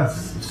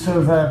breath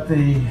so that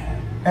the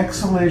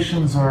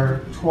exhalations are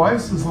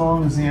twice as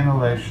long as the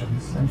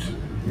inhalations.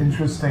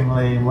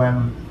 Interestingly,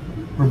 when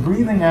we're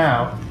breathing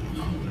out,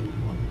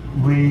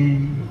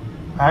 we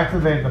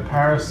activate the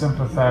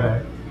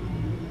parasympathetic,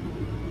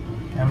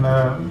 and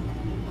the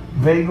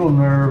vagal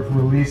nerve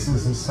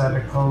releases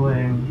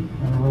acetylcholine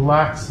and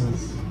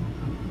relaxes.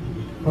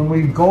 When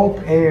we gulp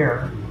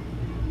air,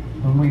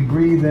 when we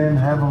breathe in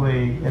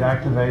heavily, it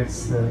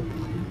activates the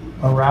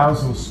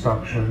arousal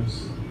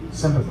structures,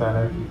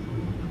 sympathetic.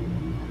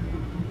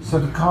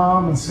 So to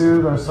calm and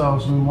soothe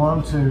ourselves, we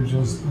want to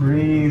just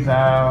breathe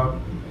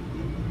out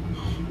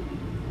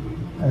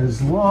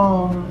as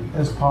long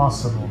as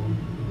possible.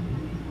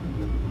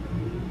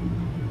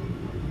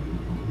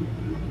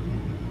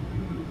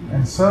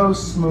 And so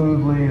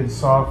smoothly and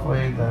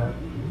softly that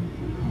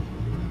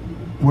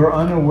we're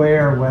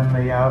unaware when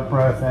the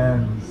out-breath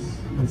ends.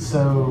 It's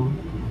so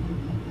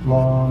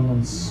long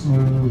and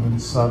smooth and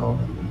subtle.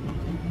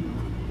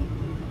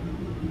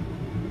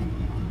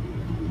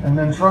 And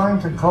then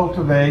trying to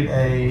cultivate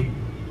a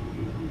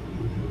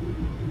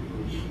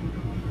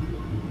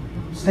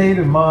state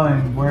of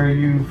mind where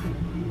you've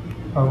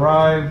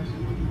arrived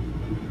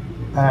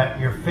at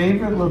your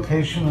favorite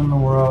location in the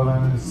world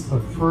and it's the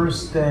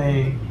first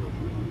day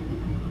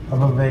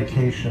of a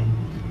vacation.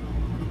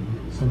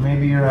 So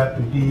maybe you're at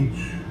the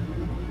beach,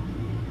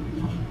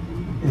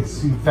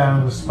 you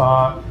found a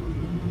spot,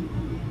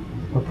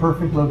 a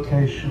perfect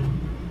location.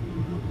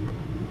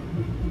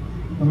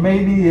 Or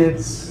maybe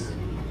it's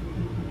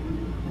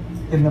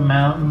in the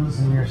mountains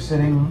and you're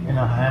sitting in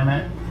a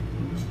hammock.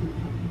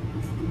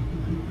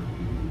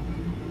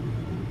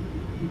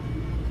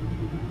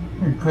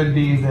 It could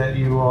be that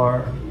you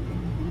are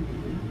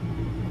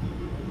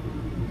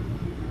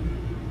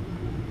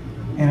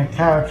in a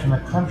couch in a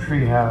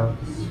country house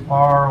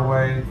far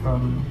away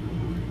from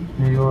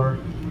New York.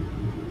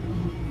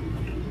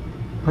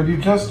 But you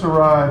just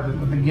arrived at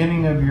the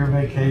beginning of your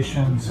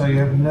vacation, so you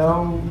have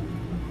no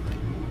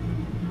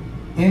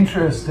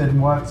interest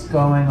in what's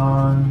going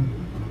on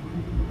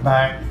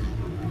back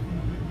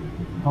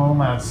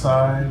home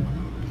outside.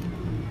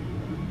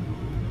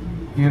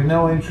 You have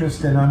no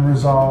interest in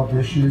unresolved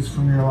issues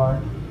from your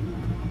life.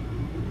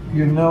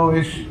 You have no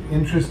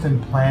interest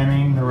in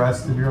planning the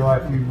rest of your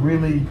life. You've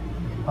really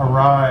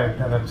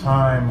arrived at a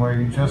time where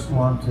you just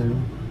want to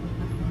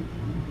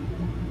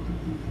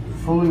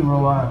fully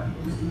relax.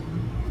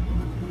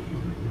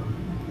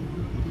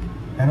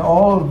 And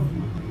all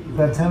of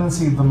that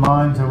tendency of the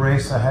mind to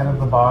race ahead of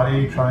the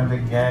body, trying to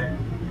get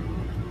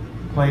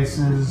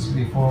places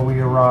before we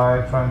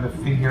arrive, trying to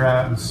figure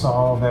out and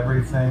solve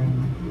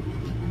everything,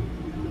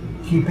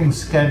 keeping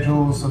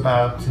schedules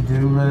about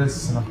to-do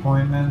lists and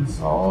appointments,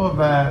 all of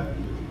that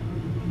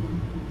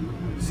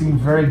seems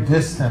very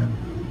distant.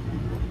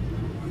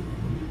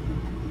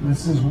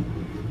 This is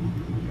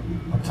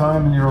a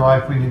time in your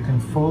life when you can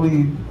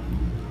fully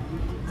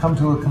come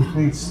to a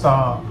complete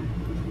stop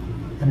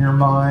and your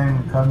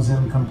mind comes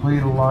in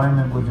complete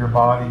alignment with your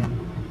body.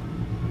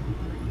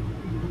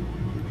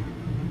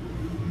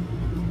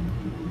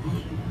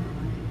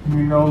 And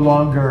you no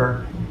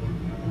longer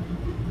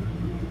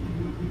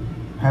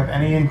have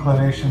any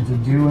inclination to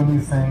do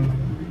anything,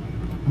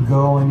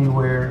 go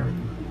anywhere.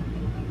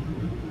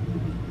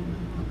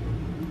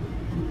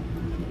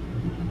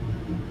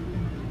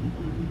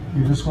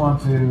 You just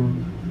want to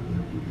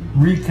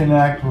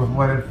reconnect with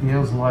what it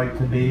feels like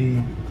to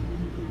be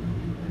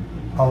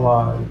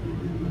alive.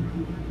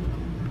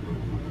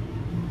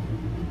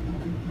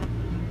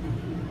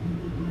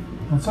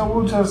 And so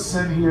we'll just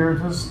sit here,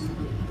 just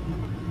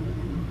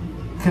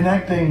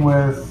connecting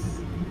with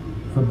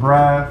the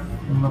breath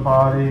in the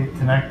body,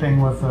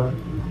 connecting with the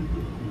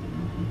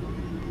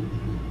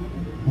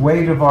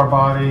weight of our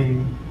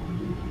body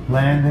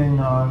landing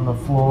on the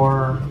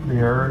floor, the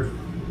earth,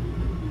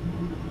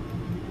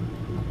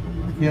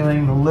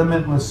 feeling the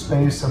limitless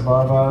space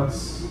above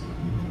us,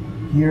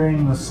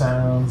 hearing the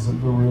sounds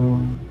of the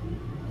room.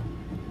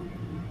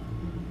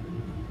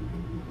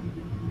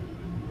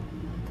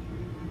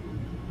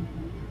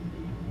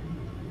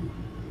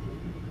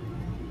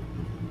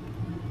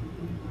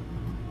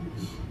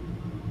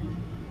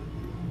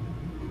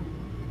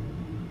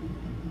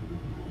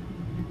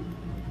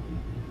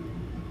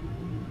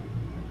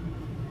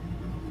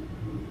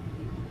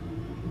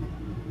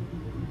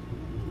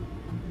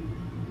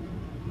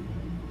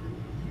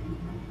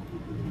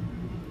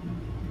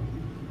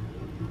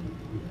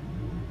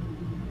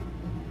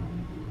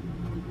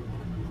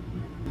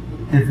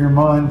 If your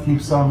mind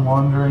keeps on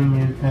wandering,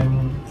 you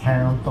can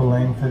count the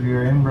length of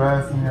your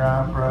in-breath and your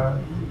out-breath.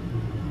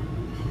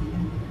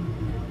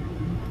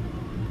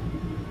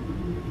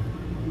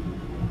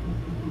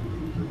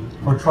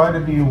 Or try to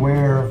be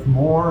aware of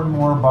more and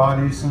more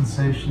body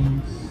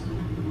sensations.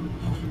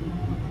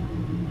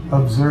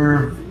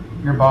 Observe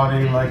your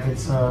body like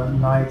it's a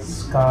night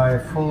sky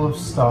full of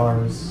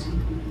stars.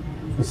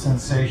 The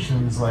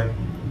sensations like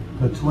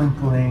the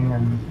twinkling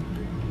and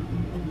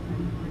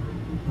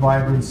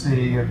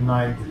vibrancy of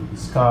night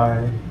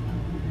sky.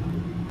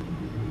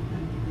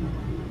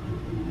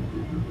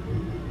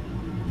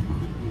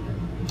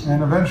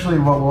 And eventually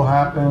what will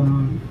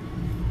happen,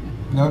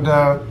 no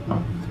doubt,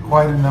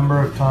 quite a number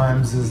of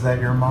times, is that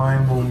your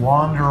mind will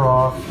wander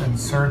off in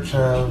search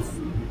of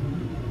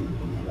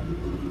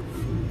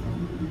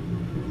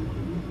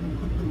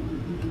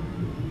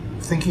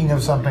thinking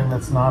of something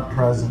that's not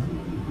present.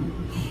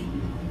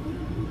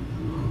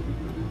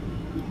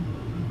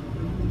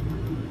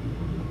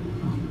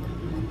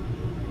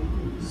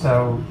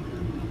 So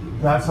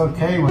that's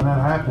okay when that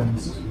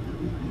happens.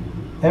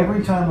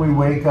 Every time we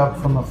wake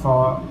up from a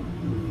thought,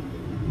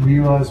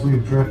 realize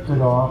we've drifted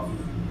off,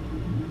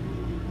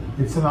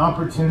 it's an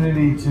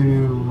opportunity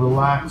to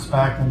relax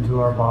back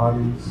into our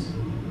bodies,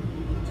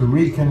 to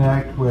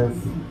reconnect with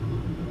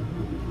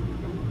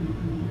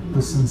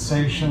the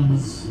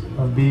sensations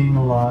of being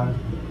alive,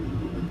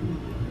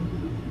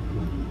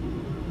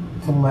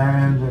 to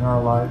land in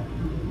our life.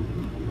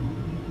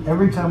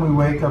 Every time we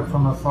wake up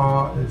from a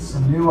thought, it's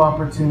a new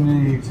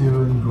opportunity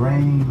to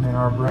ingrain in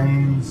our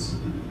brains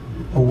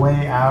a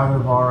way out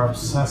of our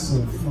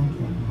obsessive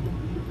thinking.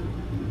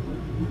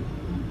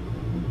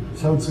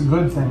 So it's a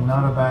good thing,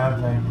 not a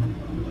bad thing.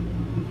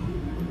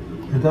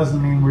 It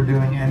doesn't mean we're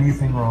doing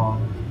anything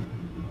wrong.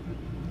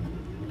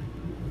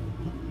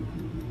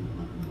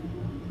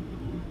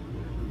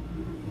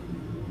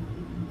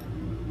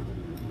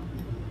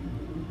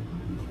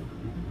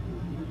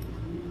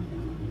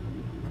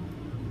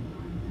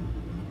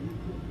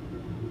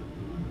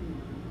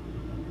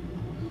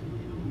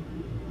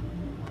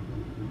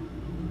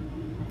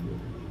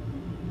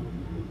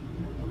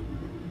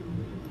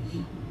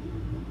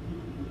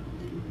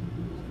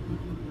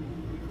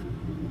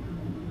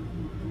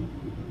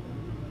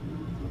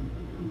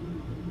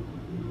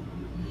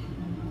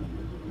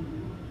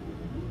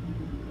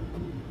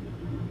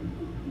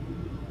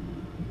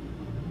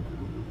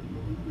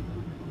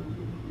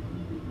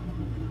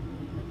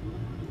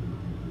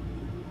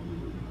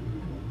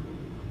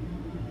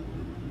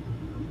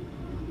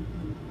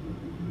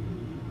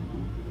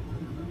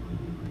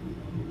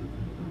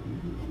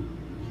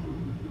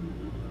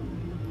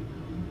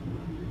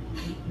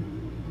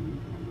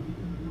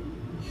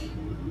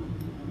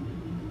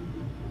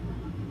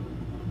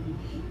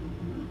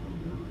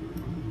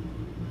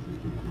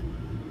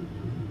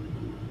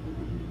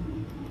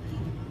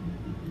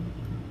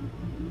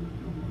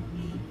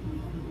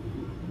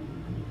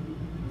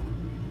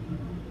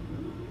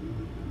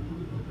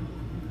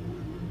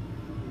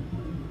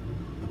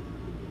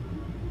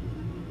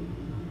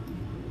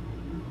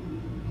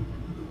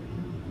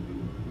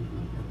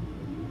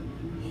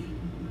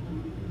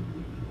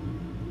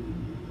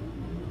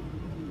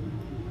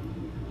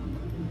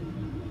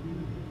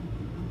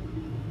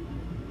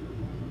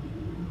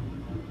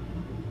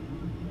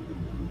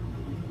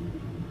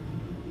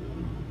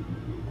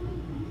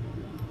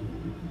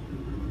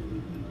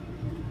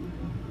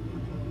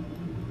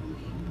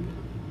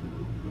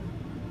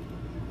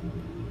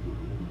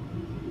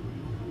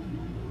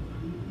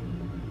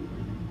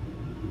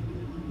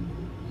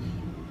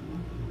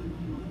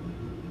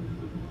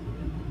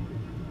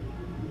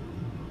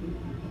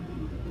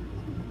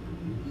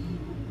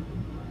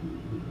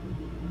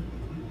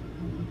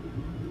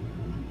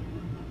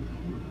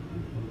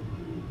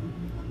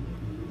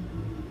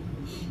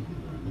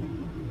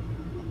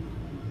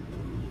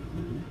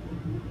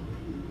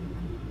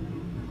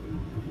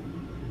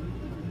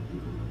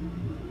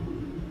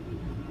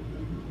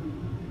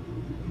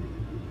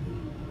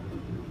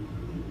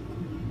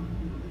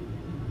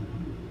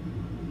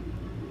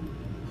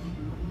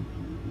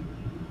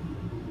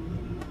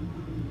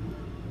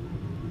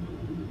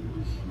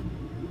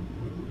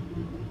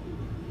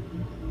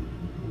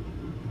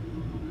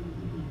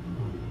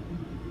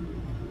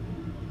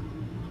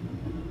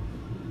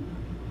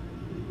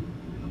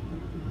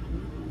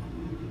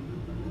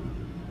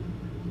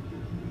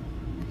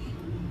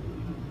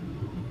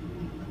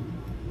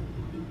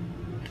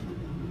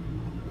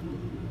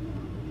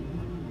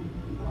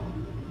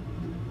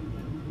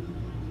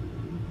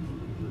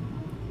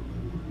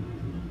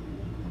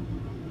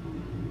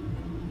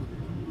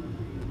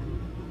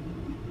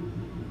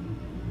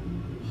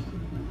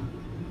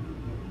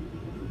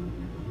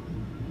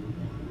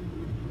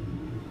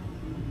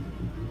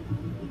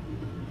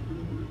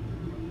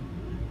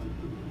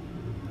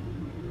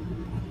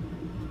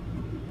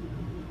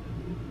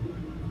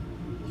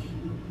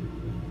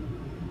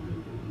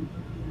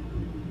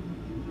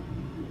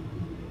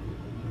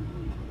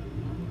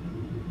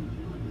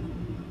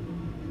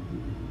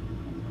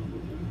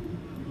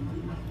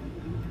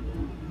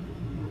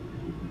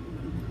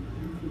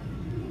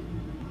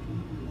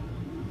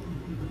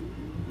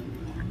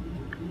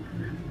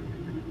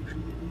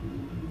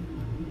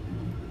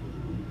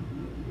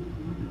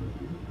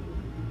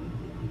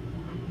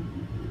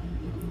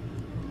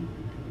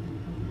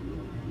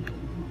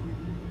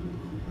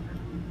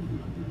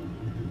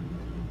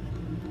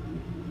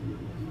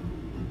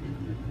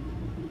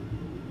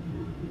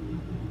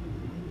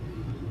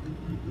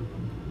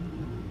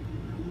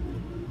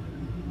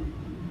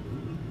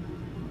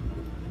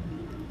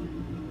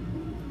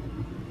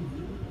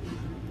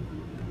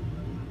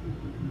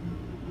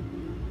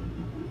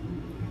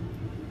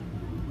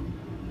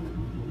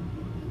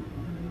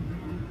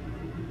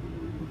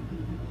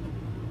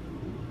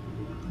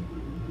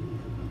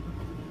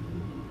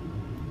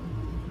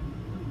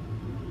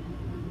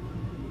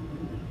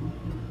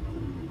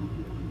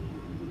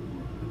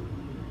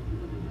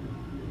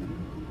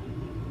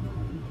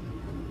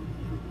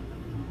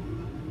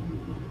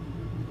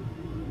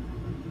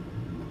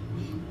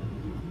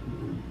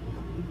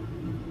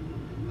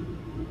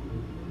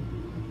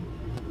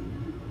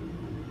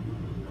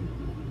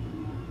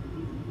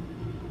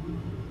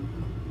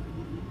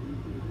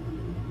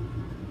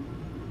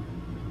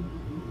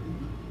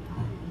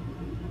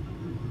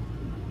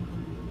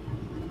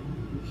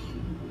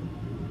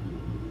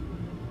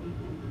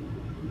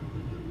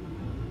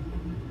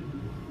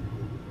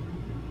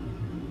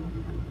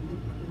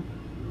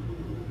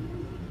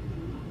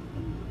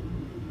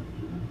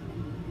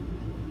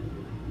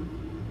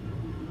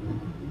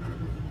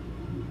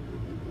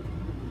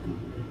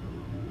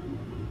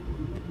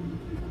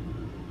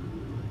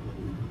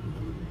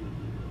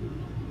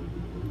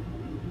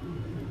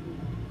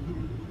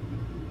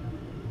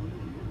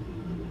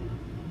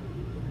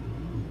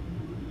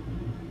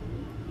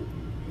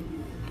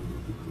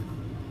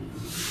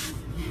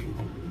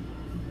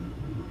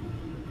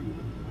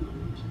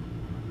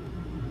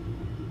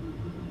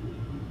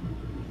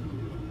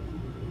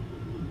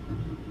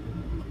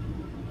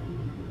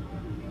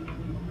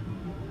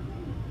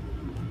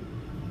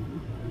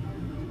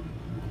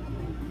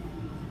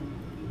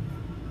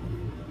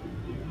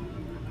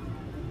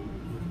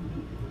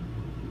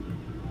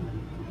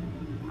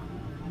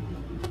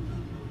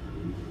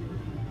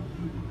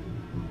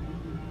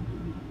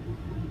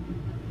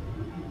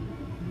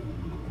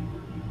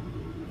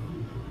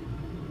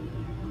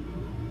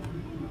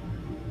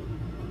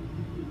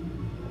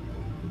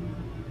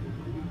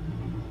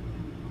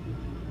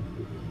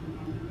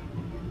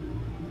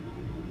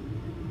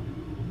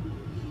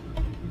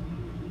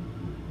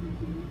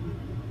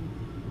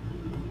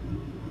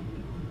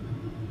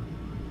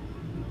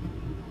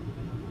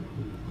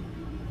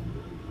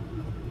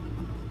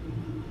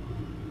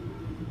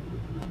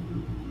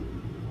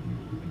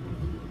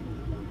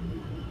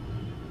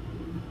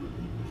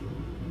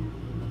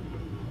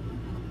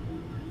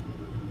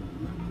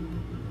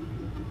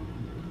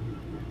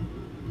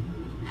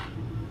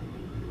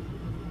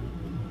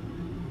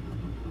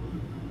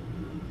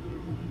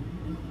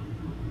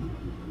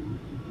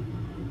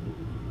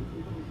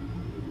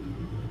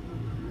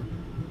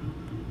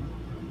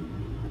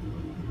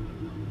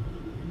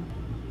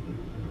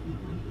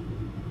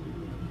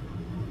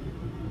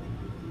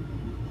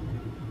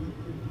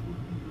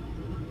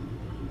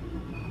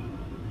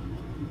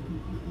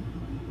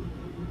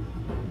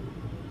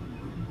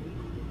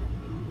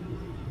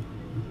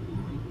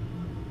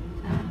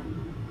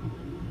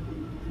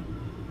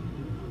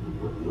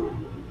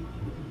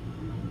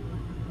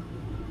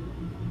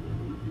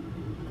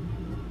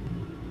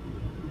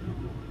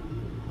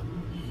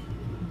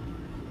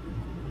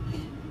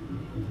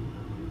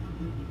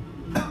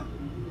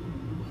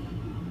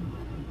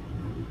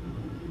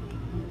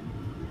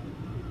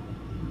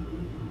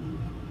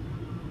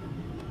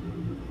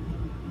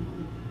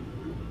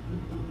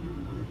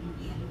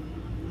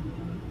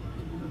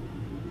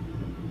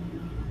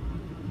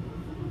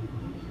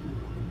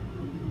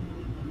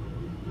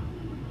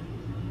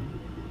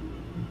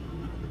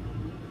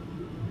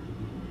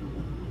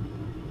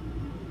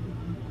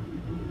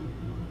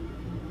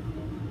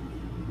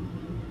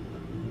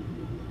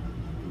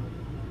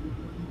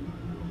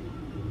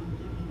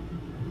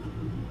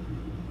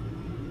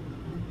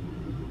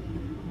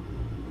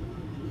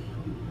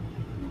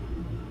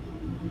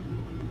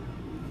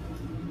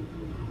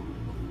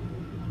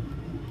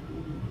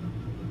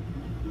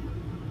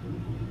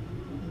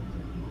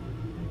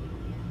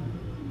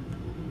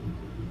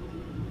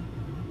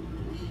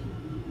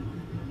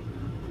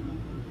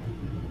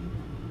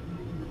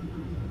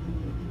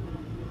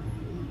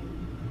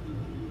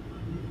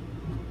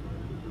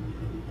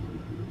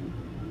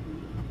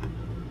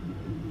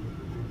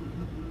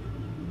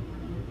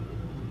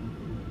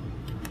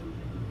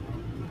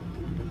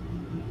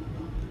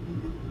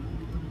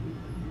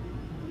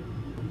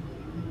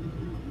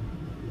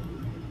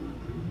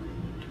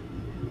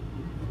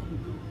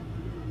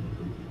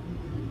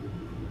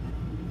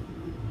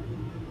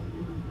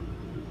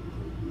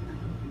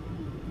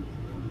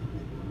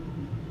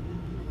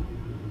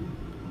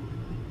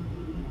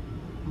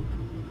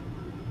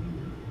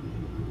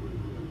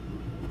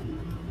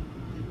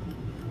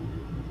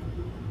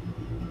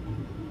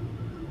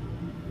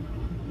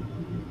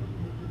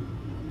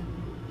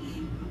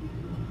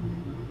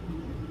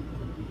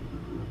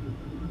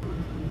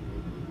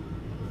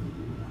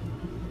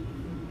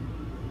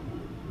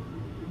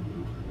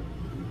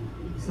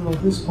 So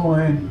at this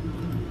point,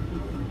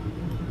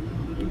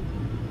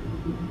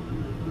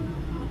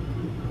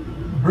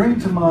 bring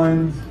to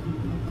mind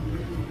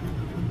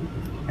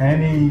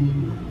any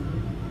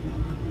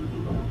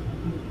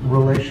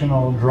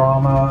relational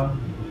drama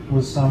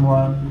with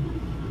someone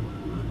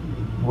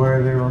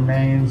where there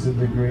remains a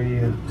degree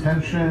of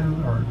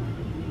tension or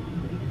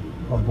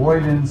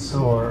avoidance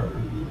or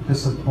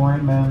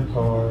disappointment,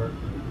 or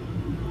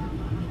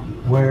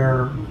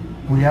where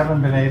we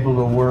haven't been able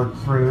to work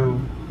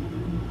through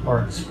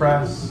or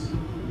express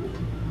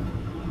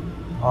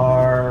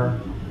our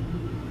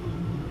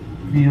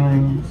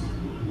feelings,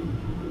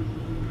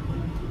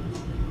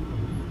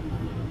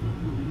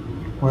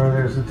 where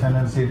there's a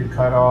tendency to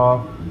cut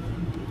off.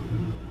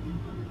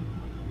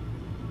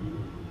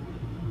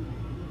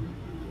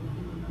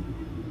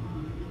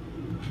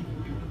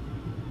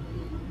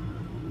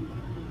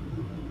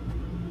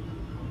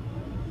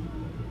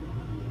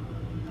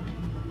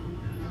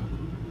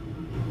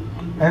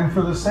 And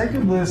for the sake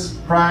of this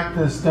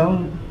practice,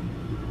 don't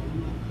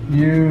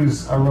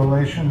use a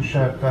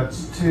relationship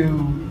that's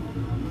too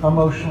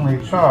emotionally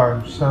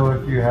charged. So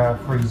if you have,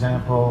 for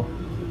example,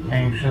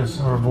 anxious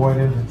or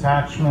avoidant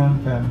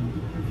attachment and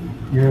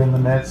you're in the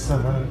midst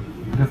of a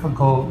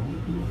difficult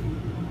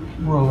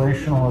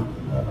relational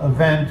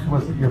event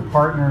with your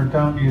partner,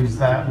 don't use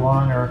that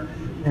one. Or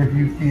if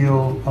you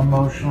feel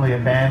emotionally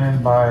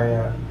abandoned by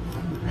a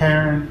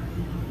parent,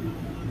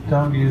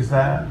 don't use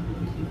that.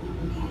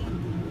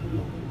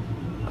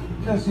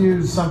 Just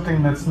use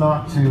something that's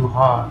not too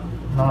hot,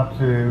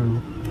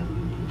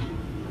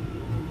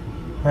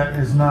 that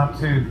is not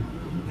too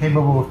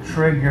capable of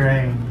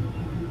triggering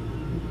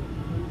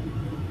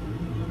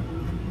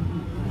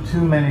too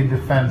many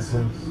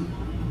defenses,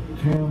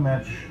 too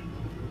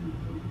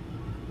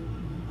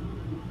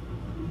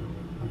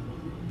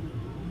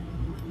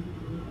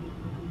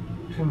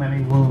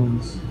many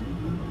wounds.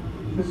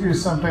 Just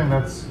use something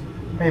that's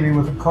maybe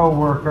with a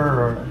coworker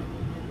or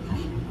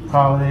a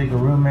colleague, a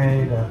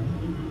roommate,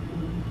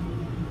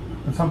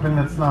 but something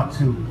that's not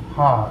too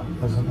hot,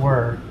 as it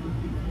were.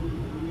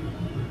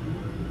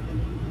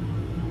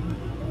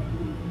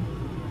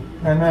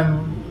 And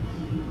then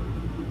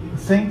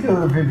think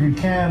of, if you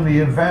can, the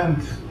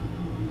event,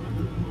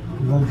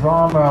 the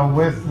drama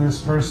with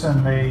this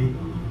person, the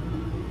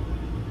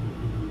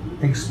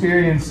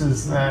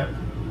experiences that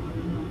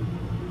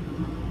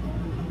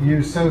you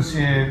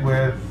associate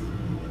with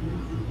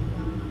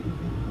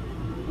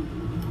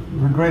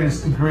the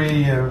greatest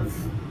degree of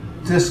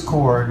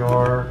discord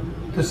or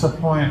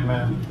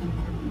disappointment.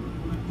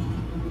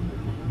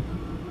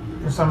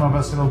 For some of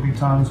us, it'll be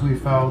times we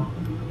felt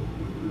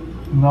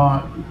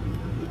not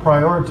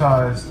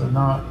prioritized, or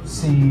not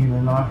seen,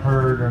 or not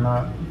heard, or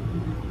not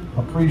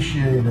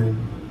appreciated,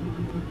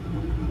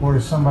 or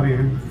somebody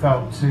who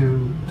felt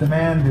too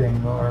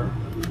demanding or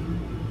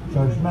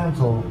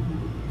judgmental.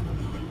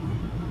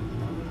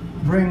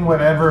 Bring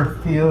whatever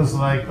feels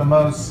like the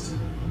most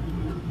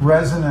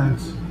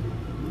resonant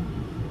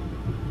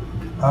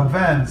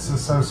events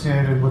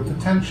associated with the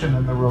tension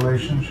in the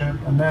relationship,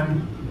 and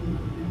then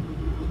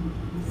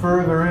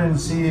further in,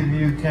 see if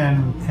you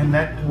can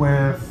connect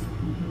with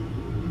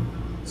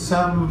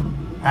some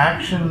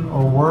action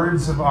or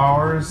words of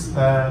ours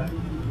that,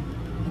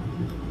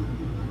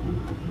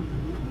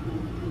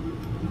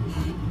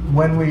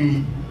 when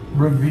we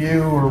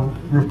review or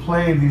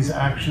replay these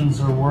actions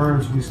or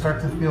words, we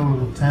start to feel a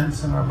little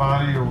tense in our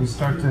body, or we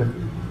start to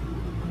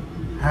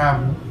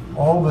have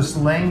all this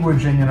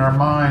languaging in our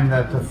mind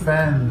that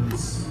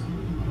defends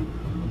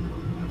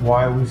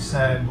why we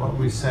said what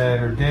we said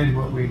or did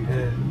what we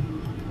did.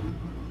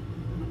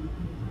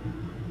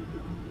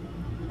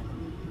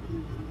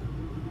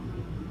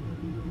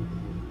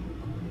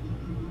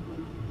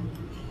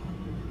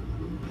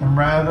 And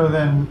rather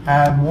than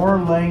add more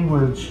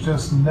language,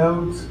 just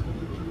note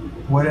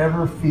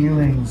whatever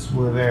feelings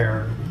were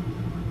there.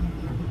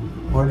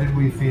 What did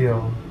we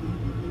feel?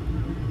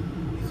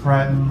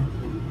 Threatened,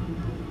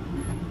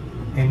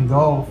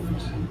 engulfed,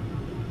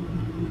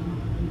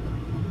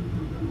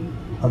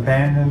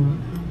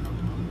 abandoned,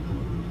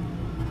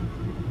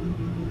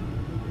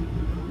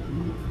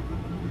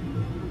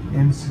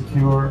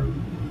 insecure,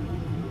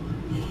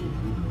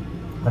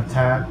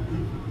 attacked,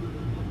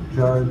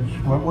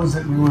 judged. What was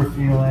it we were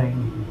feeling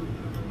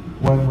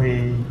when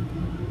we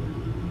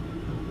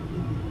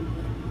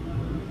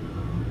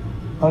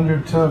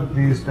undertook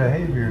these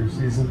behaviors,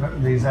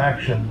 these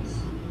actions?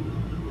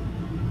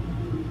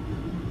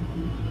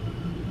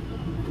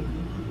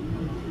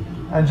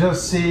 And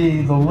just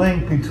see the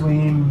link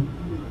between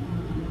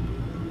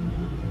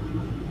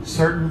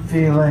certain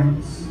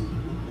feelings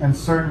and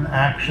certain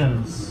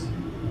actions,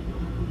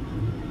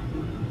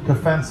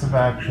 defensive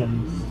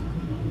actions.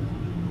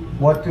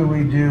 What do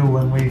we do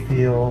when we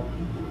feel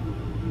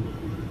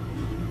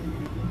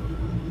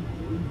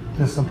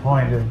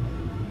disappointed?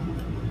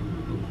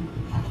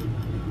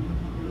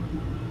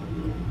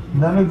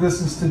 None of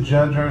this is to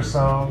judge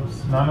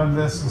ourselves. None of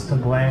this is to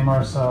blame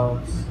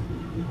ourselves.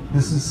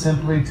 This is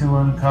simply to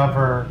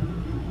uncover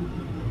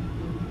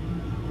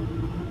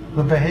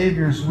the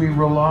behaviors we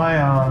rely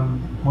on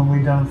when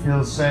we don't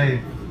feel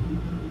safe.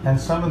 And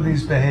some of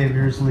these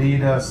behaviors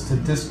lead us to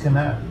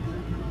disconnect,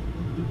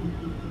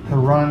 to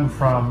run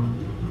from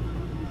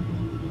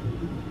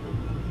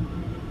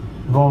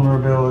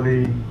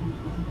vulnerability,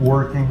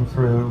 working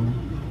through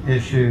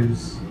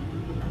issues.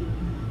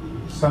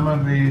 Some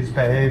of these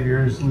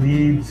behaviors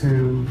lead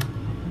to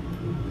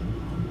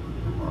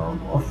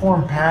or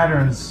form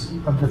patterns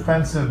of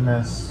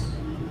defensiveness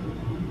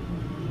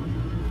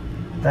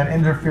that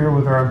interfere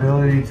with our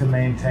ability to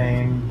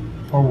maintain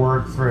or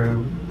work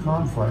through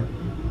conflict.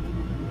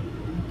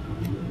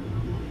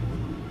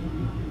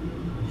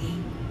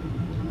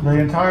 The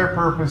entire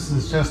purpose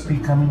is just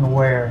becoming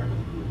aware.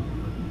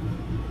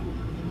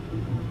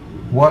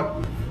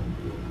 What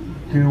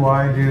do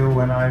I do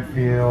when I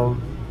feel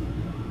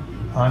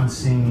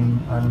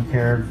unseen,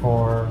 uncared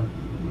for,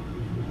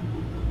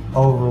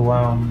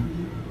 overwhelmed?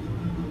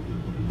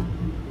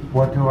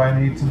 What do I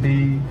need to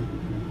be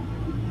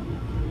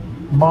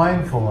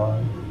mindful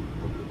of?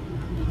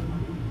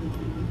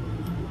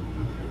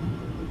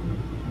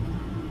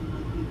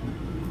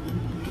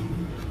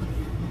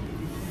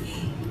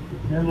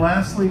 And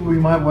lastly, we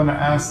might want to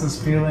ask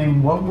this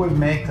feeling, what would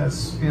make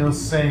us feel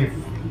safe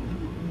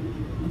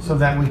so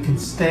that we can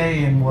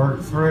stay and work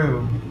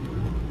through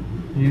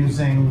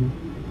using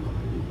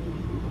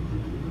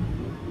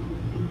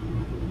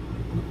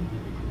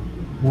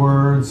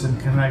words and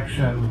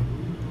connection?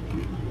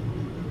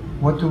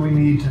 What do we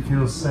need to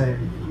feel safe?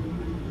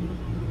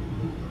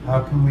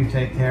 How can we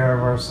take care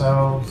of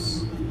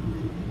ourselves?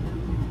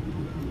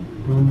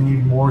 Do we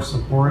need more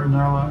support in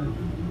our life?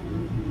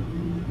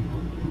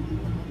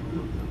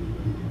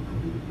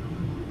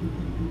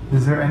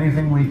 Is there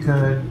anything we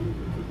could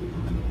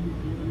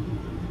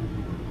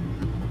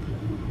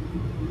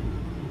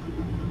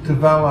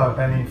develop,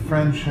 any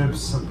friendships,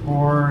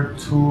 support,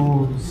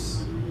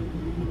 tools,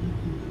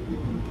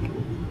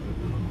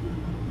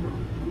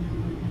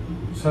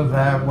 so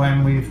that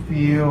when we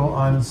feel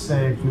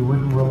unsafe, we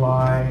wouldn't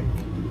rely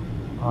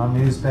on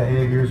these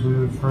behaviors? We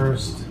would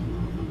first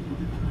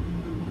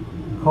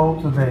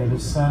cultivate a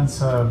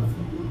sense of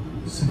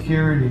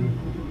security,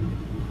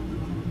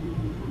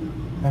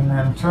 and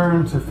then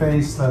turn to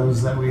face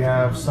those that we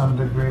have some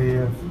degree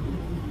of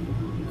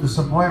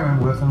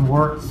disappointment with and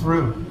work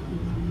through.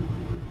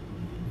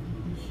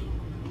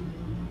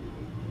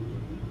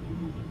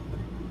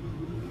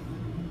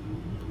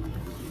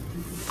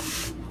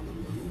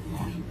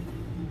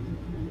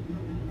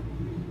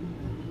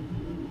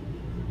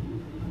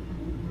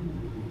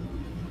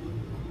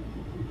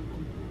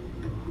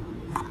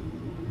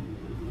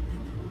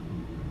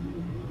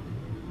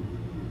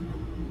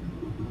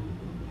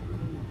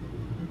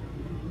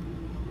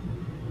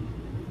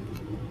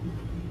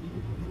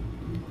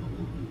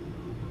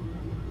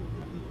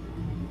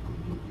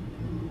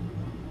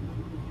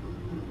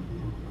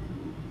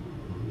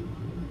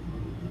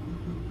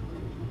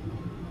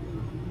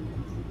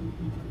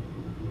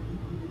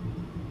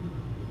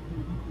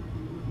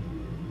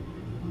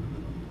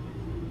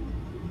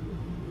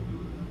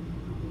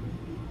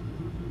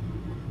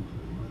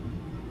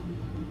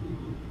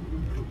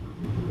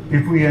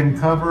 If we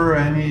uncover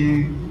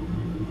any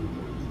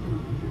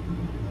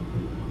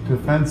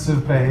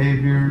defensive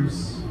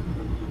behaviors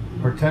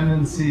or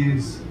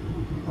tendencies,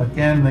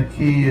 again, the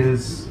key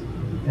is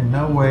in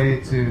no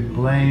way to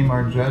blame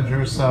or judge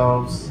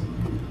ourselves,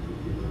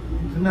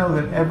 to know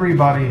that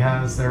everybody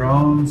has their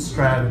own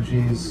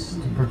strategies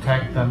to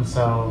protect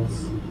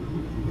themselves,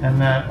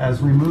 and that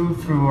as we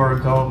move through our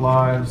adult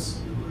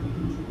lives,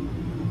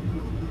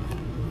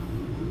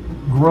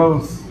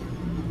 growth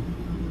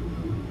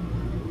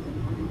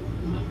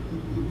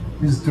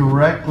is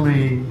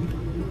directly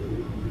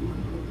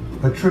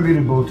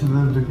attributable to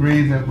the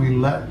degree that we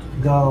let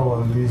go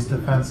of these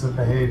defensive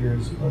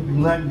behaviors, but we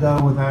let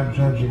go without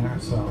judging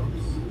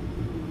ourselves.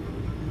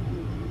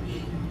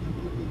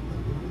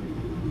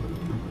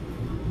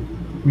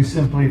 We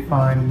simply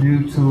find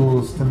new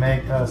tools to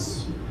make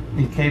us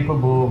be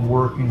capable of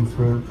working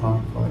through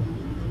conflict.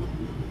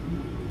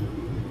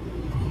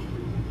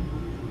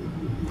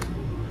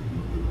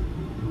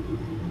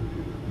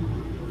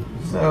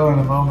 So in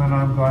a moment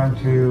I'm going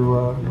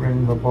to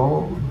ring the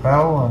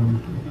bell,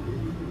 and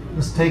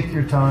just take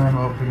your time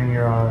opening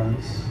your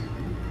eyes.